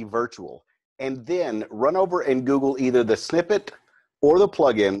for it to be virtual. And then run over and Google either the snippet or the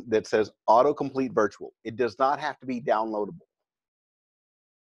plugin that says autocomplete virtual. It does not have to be downloadable.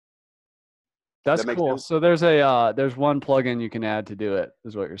 That's cool. So there's one plugin you can add to do it,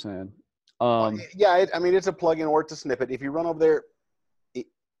 is what you're saying. Yeah, it's a plugin or it's a snippet. If you run over there,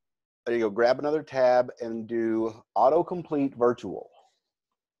 there you go, grab another tab and do autocomplete virtual.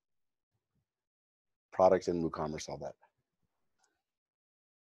 products in WooCommerce, all that.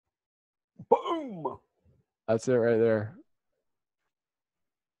 Boom. That's it right there.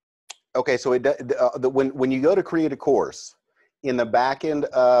 Okay, so when you go to create a course, in the back end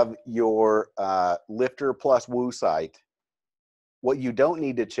of your Lifter plus Woo site, what you don't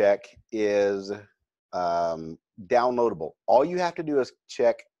need to check is downloadable. All you have to do is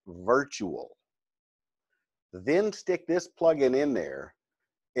check virtual. Then stick this plugin in there,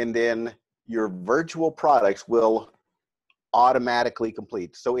 and then your virtual products will automatically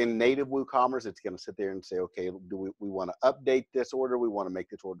complete. So in native WooCommerce, it's going to sit there and say, okay, do we want to update this order? We want to make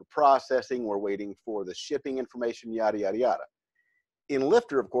this order processing. We're waiting for the shipping information, yada, yada, yada. In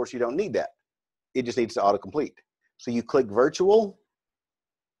Lifter, of course, you don't need that. It just needs to autocomplete. So you click virtual.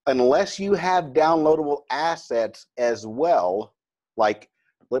 Unless you have downloadable assets as well, like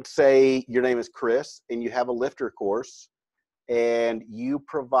let's say your name is Chris and you have a Lifter course and you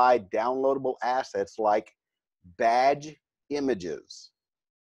provide downloadable assets like badge images.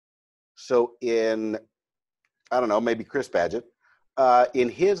 So in, I don't know, maybe Chris Badgett, in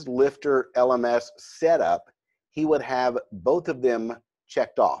his Lifter LMS setup, he would have both of them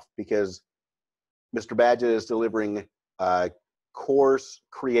checked off because Mr. Badgett is delivering course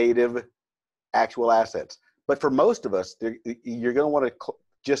creative actual assets. But for most of us, you're going to want to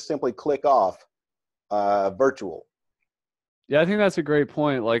just simply click off virtual. Yeah, I think that's a great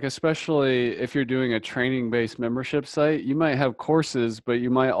point. Like, especially if you're doing a training-based membership site, you might have courses, but you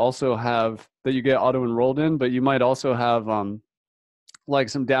might also have that you get auto-enrolled in, but you might also have like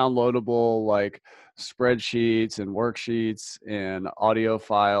some downloadable like spreadsheets and worksheets and audio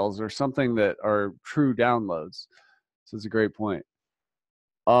files or something that are true downloads. So it's a great point.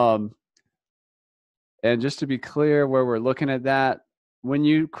 And just to be clear where we're looking at that, when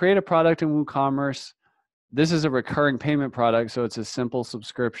you create a product in WooCommerce, this is a recurring payment product, so it's a simple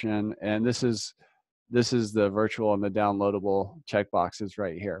subscription, and this is the virtual and the downloadable checkboxes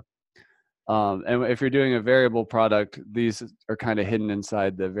right here. And if you're doing a variable product, these are kind of hidden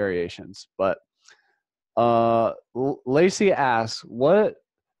inside the variations. But Lacey asks, what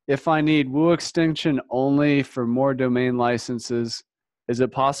if I need Woo extension only for more domain licenses? Is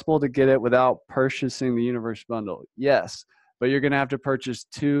it possible to get it without purchasing the Universe bundle? Yes, but you're going to have to purchase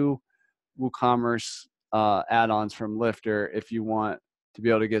 2 WooCommerce add-ons from Lifter if you want to be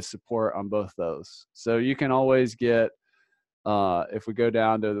able to get support on both those. So you can always get, if we go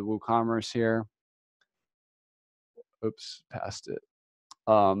down to the WooCommerce here, oops, past it.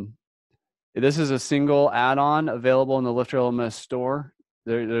 This is a single add-on available in the LifterLMS store.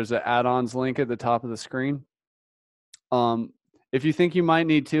 There's an add-ons link at the top of the screen. If you think you might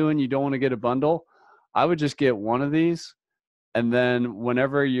need 2 and you don't want to get a bundle, I would just get one of these. And then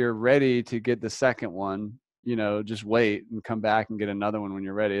whenever you're ready to get the second one, you know, just wait and come back and get another one when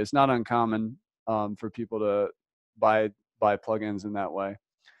you're ready. It's not uncommon for people to buy plugins in that way.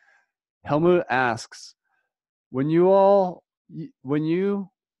 Helmut asks, when you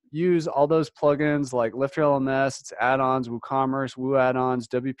use all those plugins like LifterLMS, its add-ons, WooCommerce, Woo add-ons,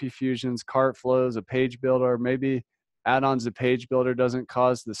 WP Fusions, cart flows, a page builder, maybe add-ons to page builder doesn't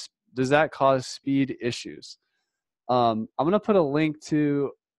cause this. Does that cause speed issues? I'm going to put a link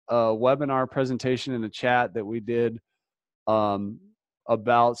to a webinar presentation in the chat that we did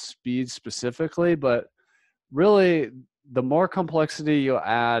about speed specifically, but really the more complexity you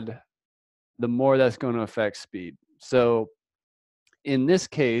add, the more that's going to affect speed. So in this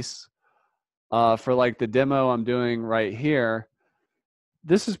case, for like the demo I'm doing right here,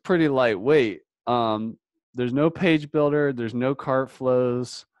 this is pretty lightweight. There's no page builder, there's no cart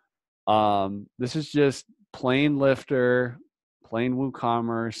flows. This is just plain Lifter, plain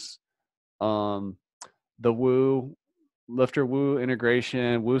WooCommerce, the Woo, Lifter Woo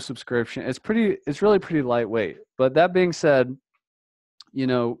integration, Woo subscription. It's really pretty lightweight. But that being said, you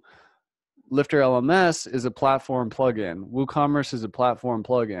know, LifterLMS is a platform plugin. WooCommerce is a platform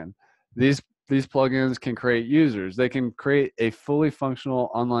plugin. These plugins can create users. They can create a fully functional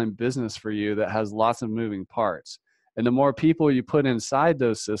online business for you that has lots of moving parts. And the more people you put inside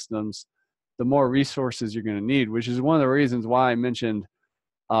those systems, the more resources you're going to need, which is one of the reasons why I mentioned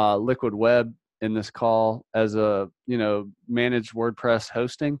Liquid Web in this call as a, you know, managed WordPress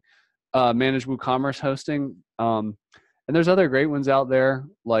hosting, managed WooCommerce hosting. And there's other great ones out there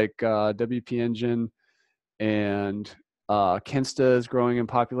like WP Engine, and Kinsta is growing in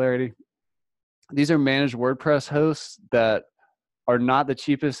popularity. These are managed WordPress hosts that are not the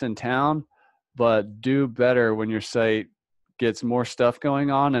cheapest in town, but do better when your site gets more stuff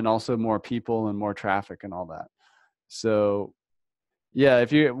going on and also more people and more traffic and all that. So yeah,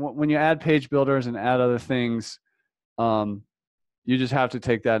 when you add page builders and add other things, You just have to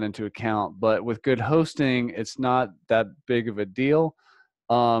take that into account. But with good hosting, it's not that big of a deal.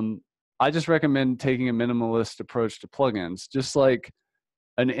 I just recommend taking a minimalist approach to plugins. Just like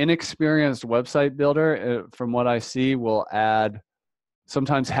an inexperienced website builder, from what I see, will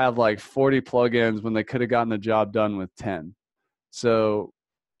sometimes have like 40 plugins when they could have gotten the job done with 10. So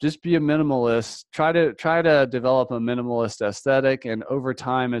just be a minimalist. Try to develop a minimalist aesthetic, and over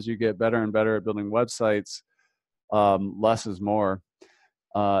time, as you get better and better at building websites, less is more.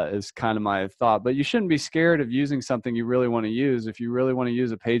 Is kind of my thought. But you shouldn't be scared of using something you really want to use. If you really want to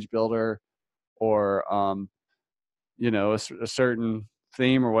use a page builder or a certain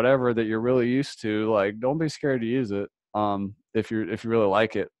theme or whatever that you're really used to, like, don't be scared to use it if you really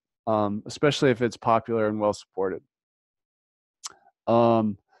like it, especially if it's popular and well supported.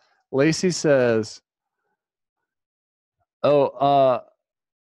 Lacey says,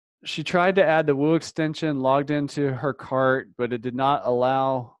 she tried to add the Woo extension, logged into her cart, but it did not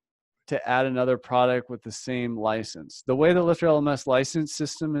allow to add another product with the same license. The way the LifterLMS license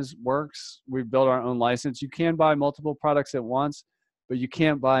system works, we've built our own license. You can buy multiple products at once, but you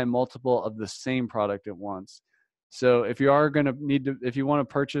can't buy multiple of the same product at once. So if you are going to if you want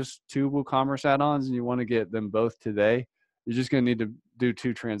to purchase 2 WooCommerce add-ons and you want to get them both today, you're just going to need to do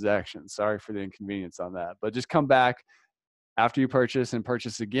 2 transactions. Sorry for the inconvenience on that, but just come back after you purchase and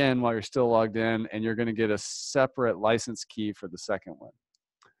purchase again while you're still logged in, and you're going to get a separate license key for the second one.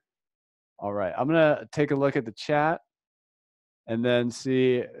 All right, I'm going to take a look at the chat and then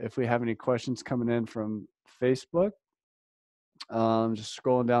see if we have any questions coming in from Facebook. Just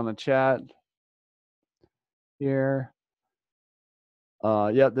scrolling down the chat here.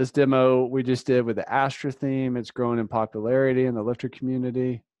 This demo we just did with the Astra theme. It's growing in popularity in the Lifter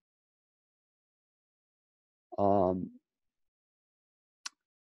community.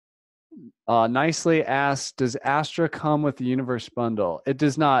 Nicely asked, does Astra come with the Universe bundle? It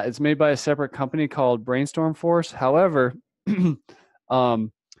does not. It's made by a separate company called Brainstorm Force. However,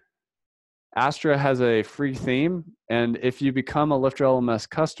 Astra has a free theme, and if you become a LifterLMS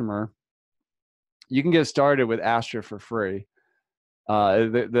customer, you can get started with Astra for free.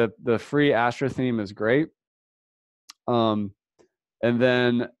 The free Astra theme is great. And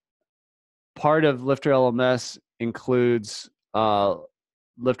then part of LifterLMS includes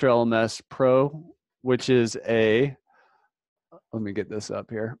LifterLMS Pro, which is let me get this up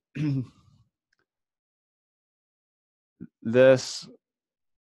here.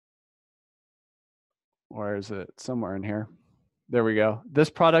 Where is it? Somewhere in here. There we go. This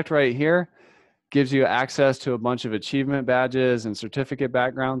product right here gives you access to a bunch of achievement badges and certificate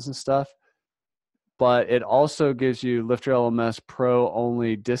backgrounds and stuff. But it also gives you LifterLMS Pro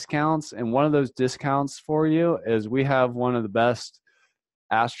only discounts. And one of those discounts for you is we have one of the best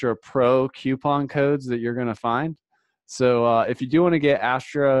Astra Pro coupon codes that you're going to find. So if you do want to get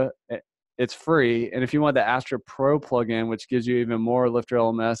Astra, it's free. And if you want the Astra Pro plugin, which gives you even more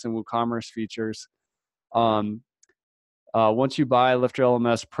LifterLMS and WooCommerce features, once you buy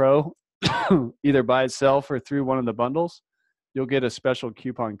LifterLMS Pro, either by itself or through one of the bundles, you'll get a special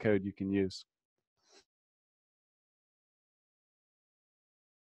coupon code you can use.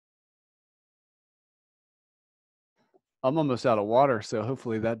 I'm almost out of water, so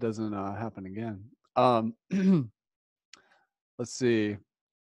hopefully that doesn't happen again. Let's see.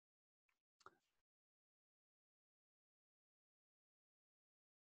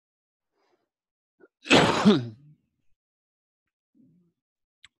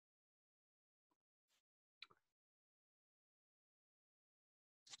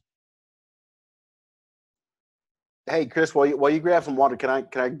 Hey, Chris, while you grab some water, can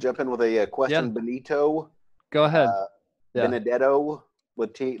I jump in with a question? Yeah. Benito, Go ahead. Benedetto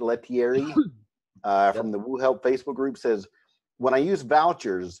Lettieri from the Woo Help Facebook group says, when I use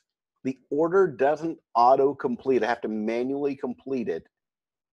vouchers, the order doesn't auto-complete. I have to manually complete it.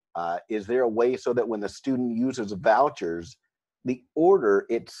 Is there a way so that when the student uses vouchers, the order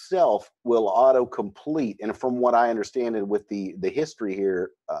itself will auto-complete? And from what I understand and with the history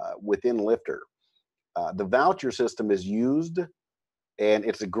here within Lifter, the voucher system is used, and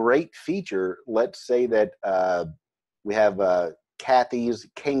it's a great feature. Let's say that we have Kathy's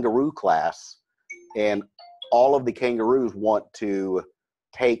kangaroo class, and all of the kangaroos want to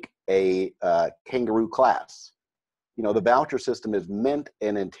take a kangaroo class. You know, the voucher system is meant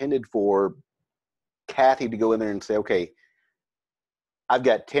and intended for Kathy to go in there and say, okay, I've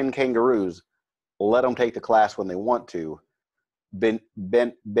got 10 kangaroos. Let them take the class when they want to.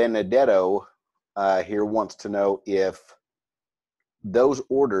 Benedetto here wants to know if those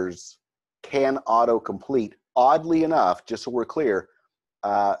orders can auto-complete. Oddly enough, just so we're clear,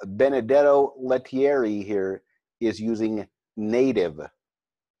 Benedetto Lettieri here is using native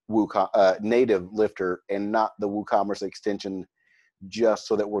native Lifter and not the WooCommerce extension, just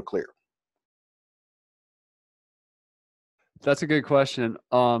so that we're clear? That's a good question.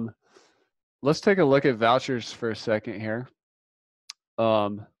 Let's take a look at vouchers for a second here. A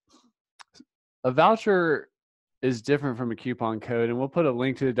voucher is different from a coupon code, and we'll put a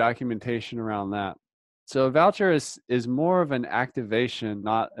link to the documentation around that. So a voucher is more of an activation,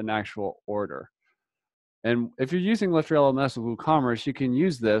 not an actual order. And if you're using LifterLMS with WooCommerce, you can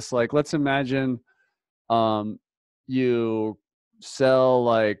use this. Like, let's imagine you sell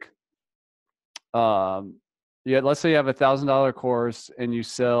like, let's say you have $1,000 course and you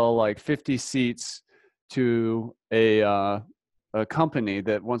sell like 50 seats to a company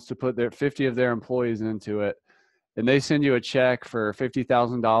that wants to put 50 of their employees into it, and they send you a check for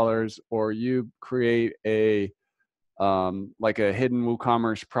 $50,000, or you create like a hidden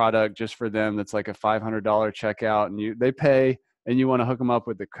WooCommerce product just for them that's like a $500 checkout, and they pay, and you want to hook them up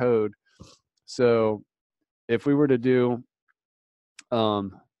with the code. So if we were to do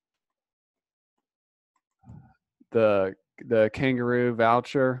the kangaroo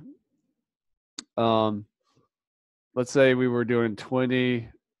voucher, let's say we were doing 20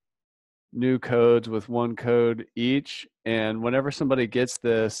 new codes with one code each, and whenever somebody gets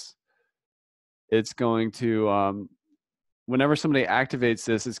this, it's going to whenever somebody activates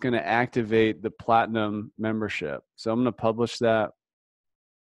this, it's going to activate the platinum membership. So I'm going to publish that.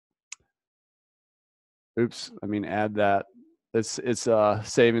 Oops, add that. It's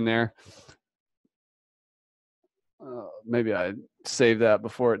saving there. Maybe I saved that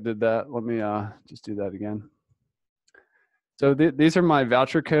before it did that. Let me just do that again. So these are my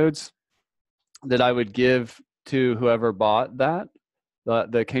voucher codes that I would give to whoever bought that,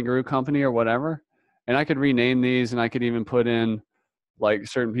 the kangaroo company or whatever. And I could rename these, and I could even put in like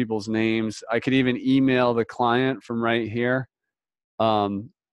certain people's names. I could even email the client from right here a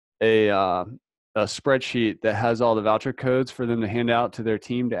spreadsheet that has all the voucher codes for them to hand out to their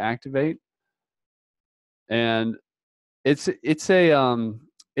team to activate. And it's an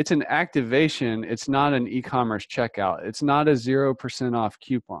activation. It's not an e-commerce checkout. It's not a 0% off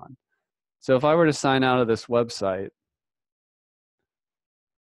coupon. So if I were to sign out of this website,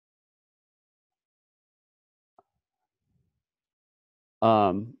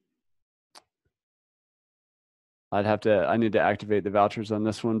 I need to activate the vouchers on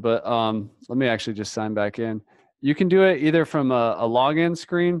this one, but let me actually just sign back in. You can do it either from a login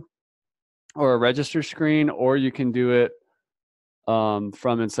screen or a register screen, or you can do it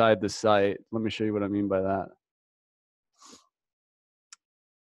from inside the site. Let me show you what I mean by that.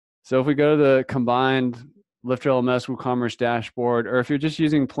 So if we go to the combined LifterLMS WooCommerce dashboard, or if you're just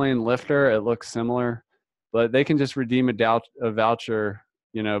using plain Lifter, it looks similar, but they can just redeem a voucher,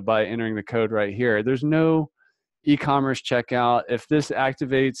 by entering the code right here. There's no e-commerce checkout. If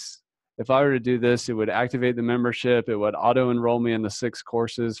I were to do this, it would activate the membership. It would auto-enroll me in the 6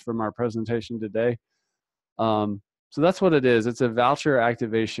 courses from our presentation today. So that's what it is. It's a voucher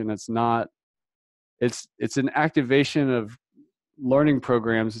activation. It's an activation of learning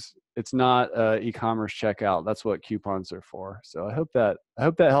programs. It's not e-commerce checkout. That's what coupons are for. So I hope that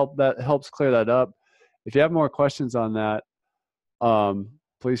helps clear that up. If you have more questions on that,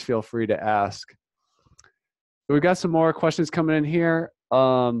 please feel free to ask. We've got some more questions coming in here.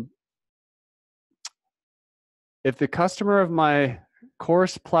 If the customer of my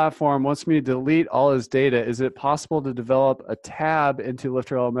course platform wants me to delete all his data, is it possible to develop a tab into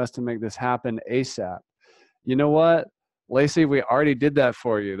LifterLMS to make this happen ASAP? You know what, Lacey, we already did that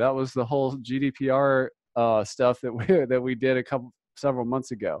for you. That was the whole GDPR stuff that we did several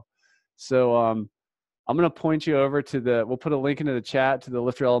months ago. So I'm going to point you over to we'll put a link into the chat to the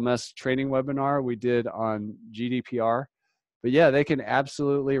LifterLMS training webinar we did on GDPR. But yeah, they can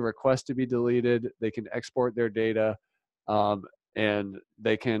absolutely request to be deleted. They can export their data, and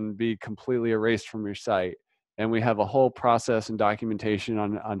they can be completely erased from your site. And we have a whole process and documentation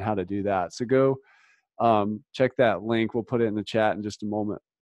on how to do that. So go check that link. We'll put it in the chat in just a moment.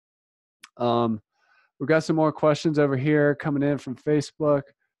 We've got some more questions over here coming in from Facebook.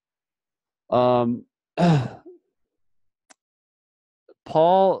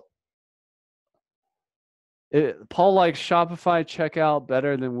 Paul likes Shopify checkout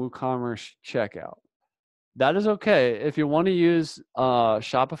better than WooCommerce checkout. That is okay. If you want to use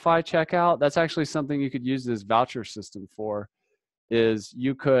Shopify checkout, that's actually something you could use this voucher system for. Is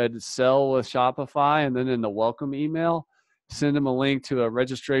you could sell with Shopify, and then in the welcome email, send them a link to a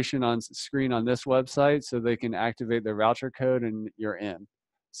registration on screen on this website so they can activate their voucher code and you're in.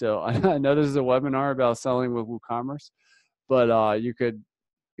 So I know this is a webinar about selling with WooCommerce, but you could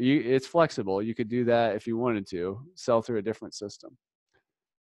it's flexible. You could do that if you wanted to, sell through a different system.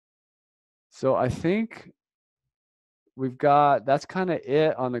 So I think that's kind of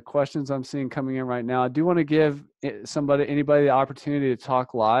it on the questions I'm seeing coming in right now. I do want to give anybody the opportunity to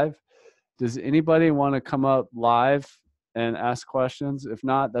talk live. Does anybody want to come up live and ask questions? If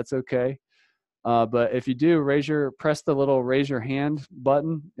not, that's okay. But if you do, press the little raise your hand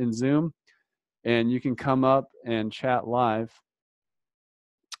button in Zoom, and you can come up and chat live.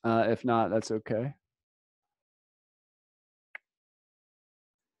 If not, that's okay.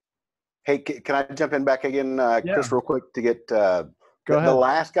 Hey, can I jump in back again, Chris, real quick to get Go ahead. The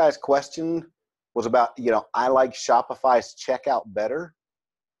last guy's question was about, I like Shopify's checkout better.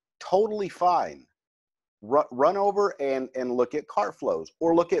 Totally fine. Run over and look at cart flows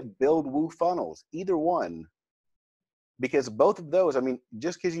or look at build WooFunnels, either one. Because both of those,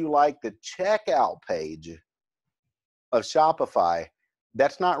 just because you like the checkout page of Shopify,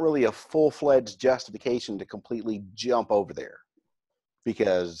 that's not really a full-fledged justification to completely jump over there.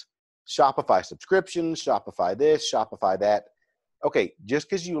 Because Shopify subscriptions, Shopify this, Shopify that. Okay, just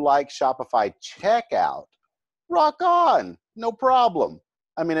because you like Shopify checkout, rock on, no problem.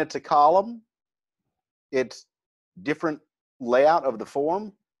 It's a column. It's different layout of the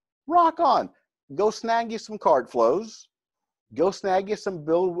form. Rock on. Go snag you some cart flows. Go snag you some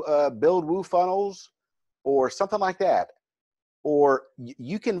build WooFunnels or something like that. Or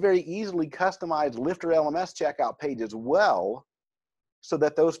you can very easily customize LifterLMS checkout page as well, so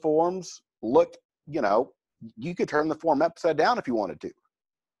that those forms look, you could turn the form upside down if you wanted to.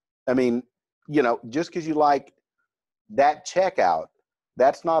 Just because you like that checkout,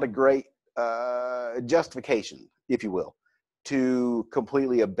 that's not a great justification, if you will, to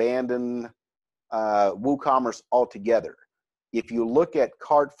completely abandon WooCommerce altogether. If you look at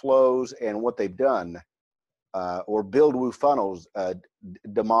cart flows and what they've done, or build WooFunnels,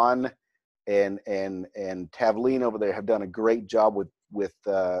 Damon and Tavleen over there have done a great job with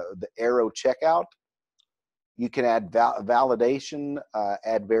the arrow checkout. You can add validation,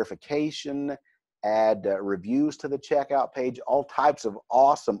 add verification, add reviews to the checkout page, all types of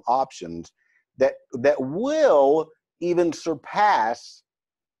awesome options that will even surpass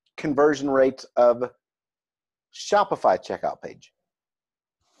conversion rates of Shopify checkout page.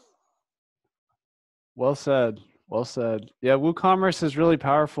 Well said. Well said. Yeah, WooCommerce is really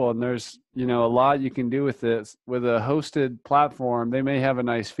powerful, and there's a lot you can do with it. With a hosted platform, they may have a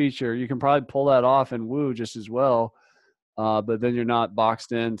nice feature. You can probably pull that off in Woo just as well, but then you're not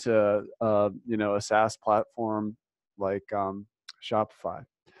boxed into a SaaS platform like Shopify.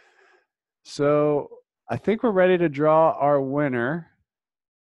 So I think we're ready to draw our winner.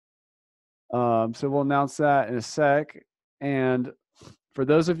 So we'll announce that in a sec. And for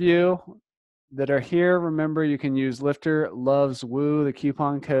those of you that are here, remember you can use Lifter Loves Woo, the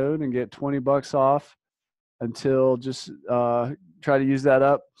coupon code, and get $20 off until just try to use that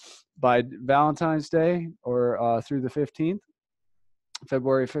up by Valentine's Day or through the 15th,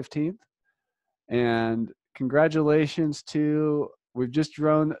 February 15th. And congratulations we've just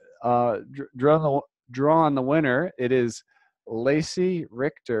drawn the winner. It is Lacey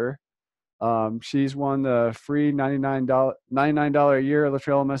Richter. She's won the free $99 a year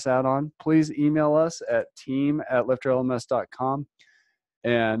LifterLMS add-on. Please email us at team@lifterlms.com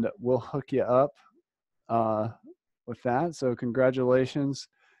and we'll hook you up with that. So congratulations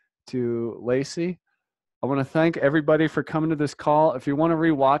to Lacey. I want to thank everybody for coming to this call. If you want to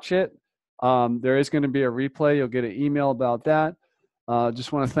rewatch it, there is going to be a replay. You'll get an email about that.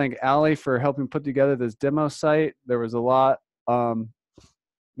 Just want to thank Allie for helping put together this demo site. There was a lot.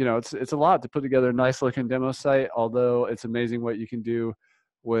 It's a lot to put together a nice looking demo site, although it's amazing what you can do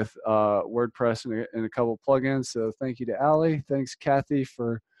with WordPress and a couple plugins. So thank you to Allie. Thanks, Kathy,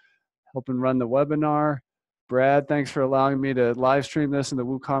 for helping run the webinar. Brad, thanks for allowing me to live stream this in the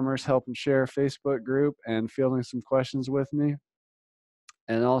WooCommerce Help and Share Facebook group and fielding some questions with me.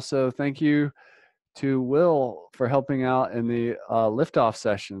 And also thank you to Will for helping out in the liftoff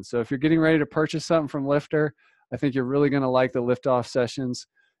session. So if you're getting ready to purchase something from Lifter, I think you're really going to like the liftoff sessions.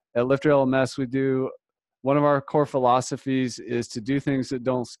 At LifterLMS, one of our core philosophies is to do things that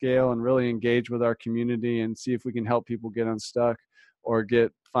don't scale and really engage with our community and see if we can help people get unstuck or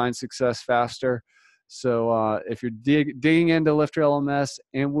find success faster. So if you're digging into LifterLMS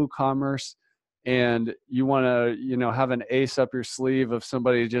and WooCommerce and you want to have an ace up your sleeve of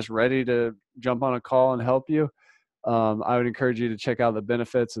somebody just ready to jump on a call and help you, I would encourage you to check out the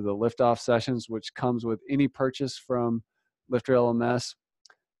benefits of the liftoff sessions, which comes with any purchase from LifterLMS.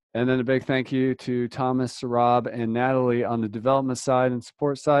 And then a big thank you to Thomas, Sarab, and Natalie on the development side and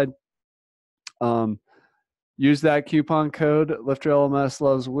support side. use that coupon code LifterLMS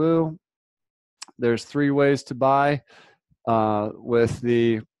loves Woo. There's 3 ways to buy with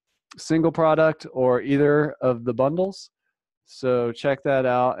the single product or either of the bundles. So check that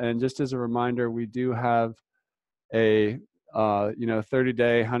out. And just as a reminder, we do have a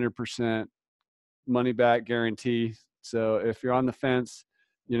 30-day 100% money back guarantee. So if you're on the fence,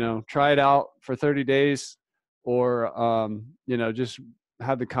 try it out for 30 days, or just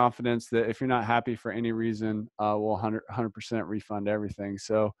have the confidence that if you're not happy for any reason, we'll 100% refund everything.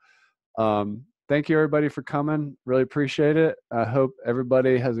 So thank you everybody for coming. Really appreciate it. I hope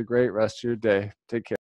everybody has a great rest of your day. Take care.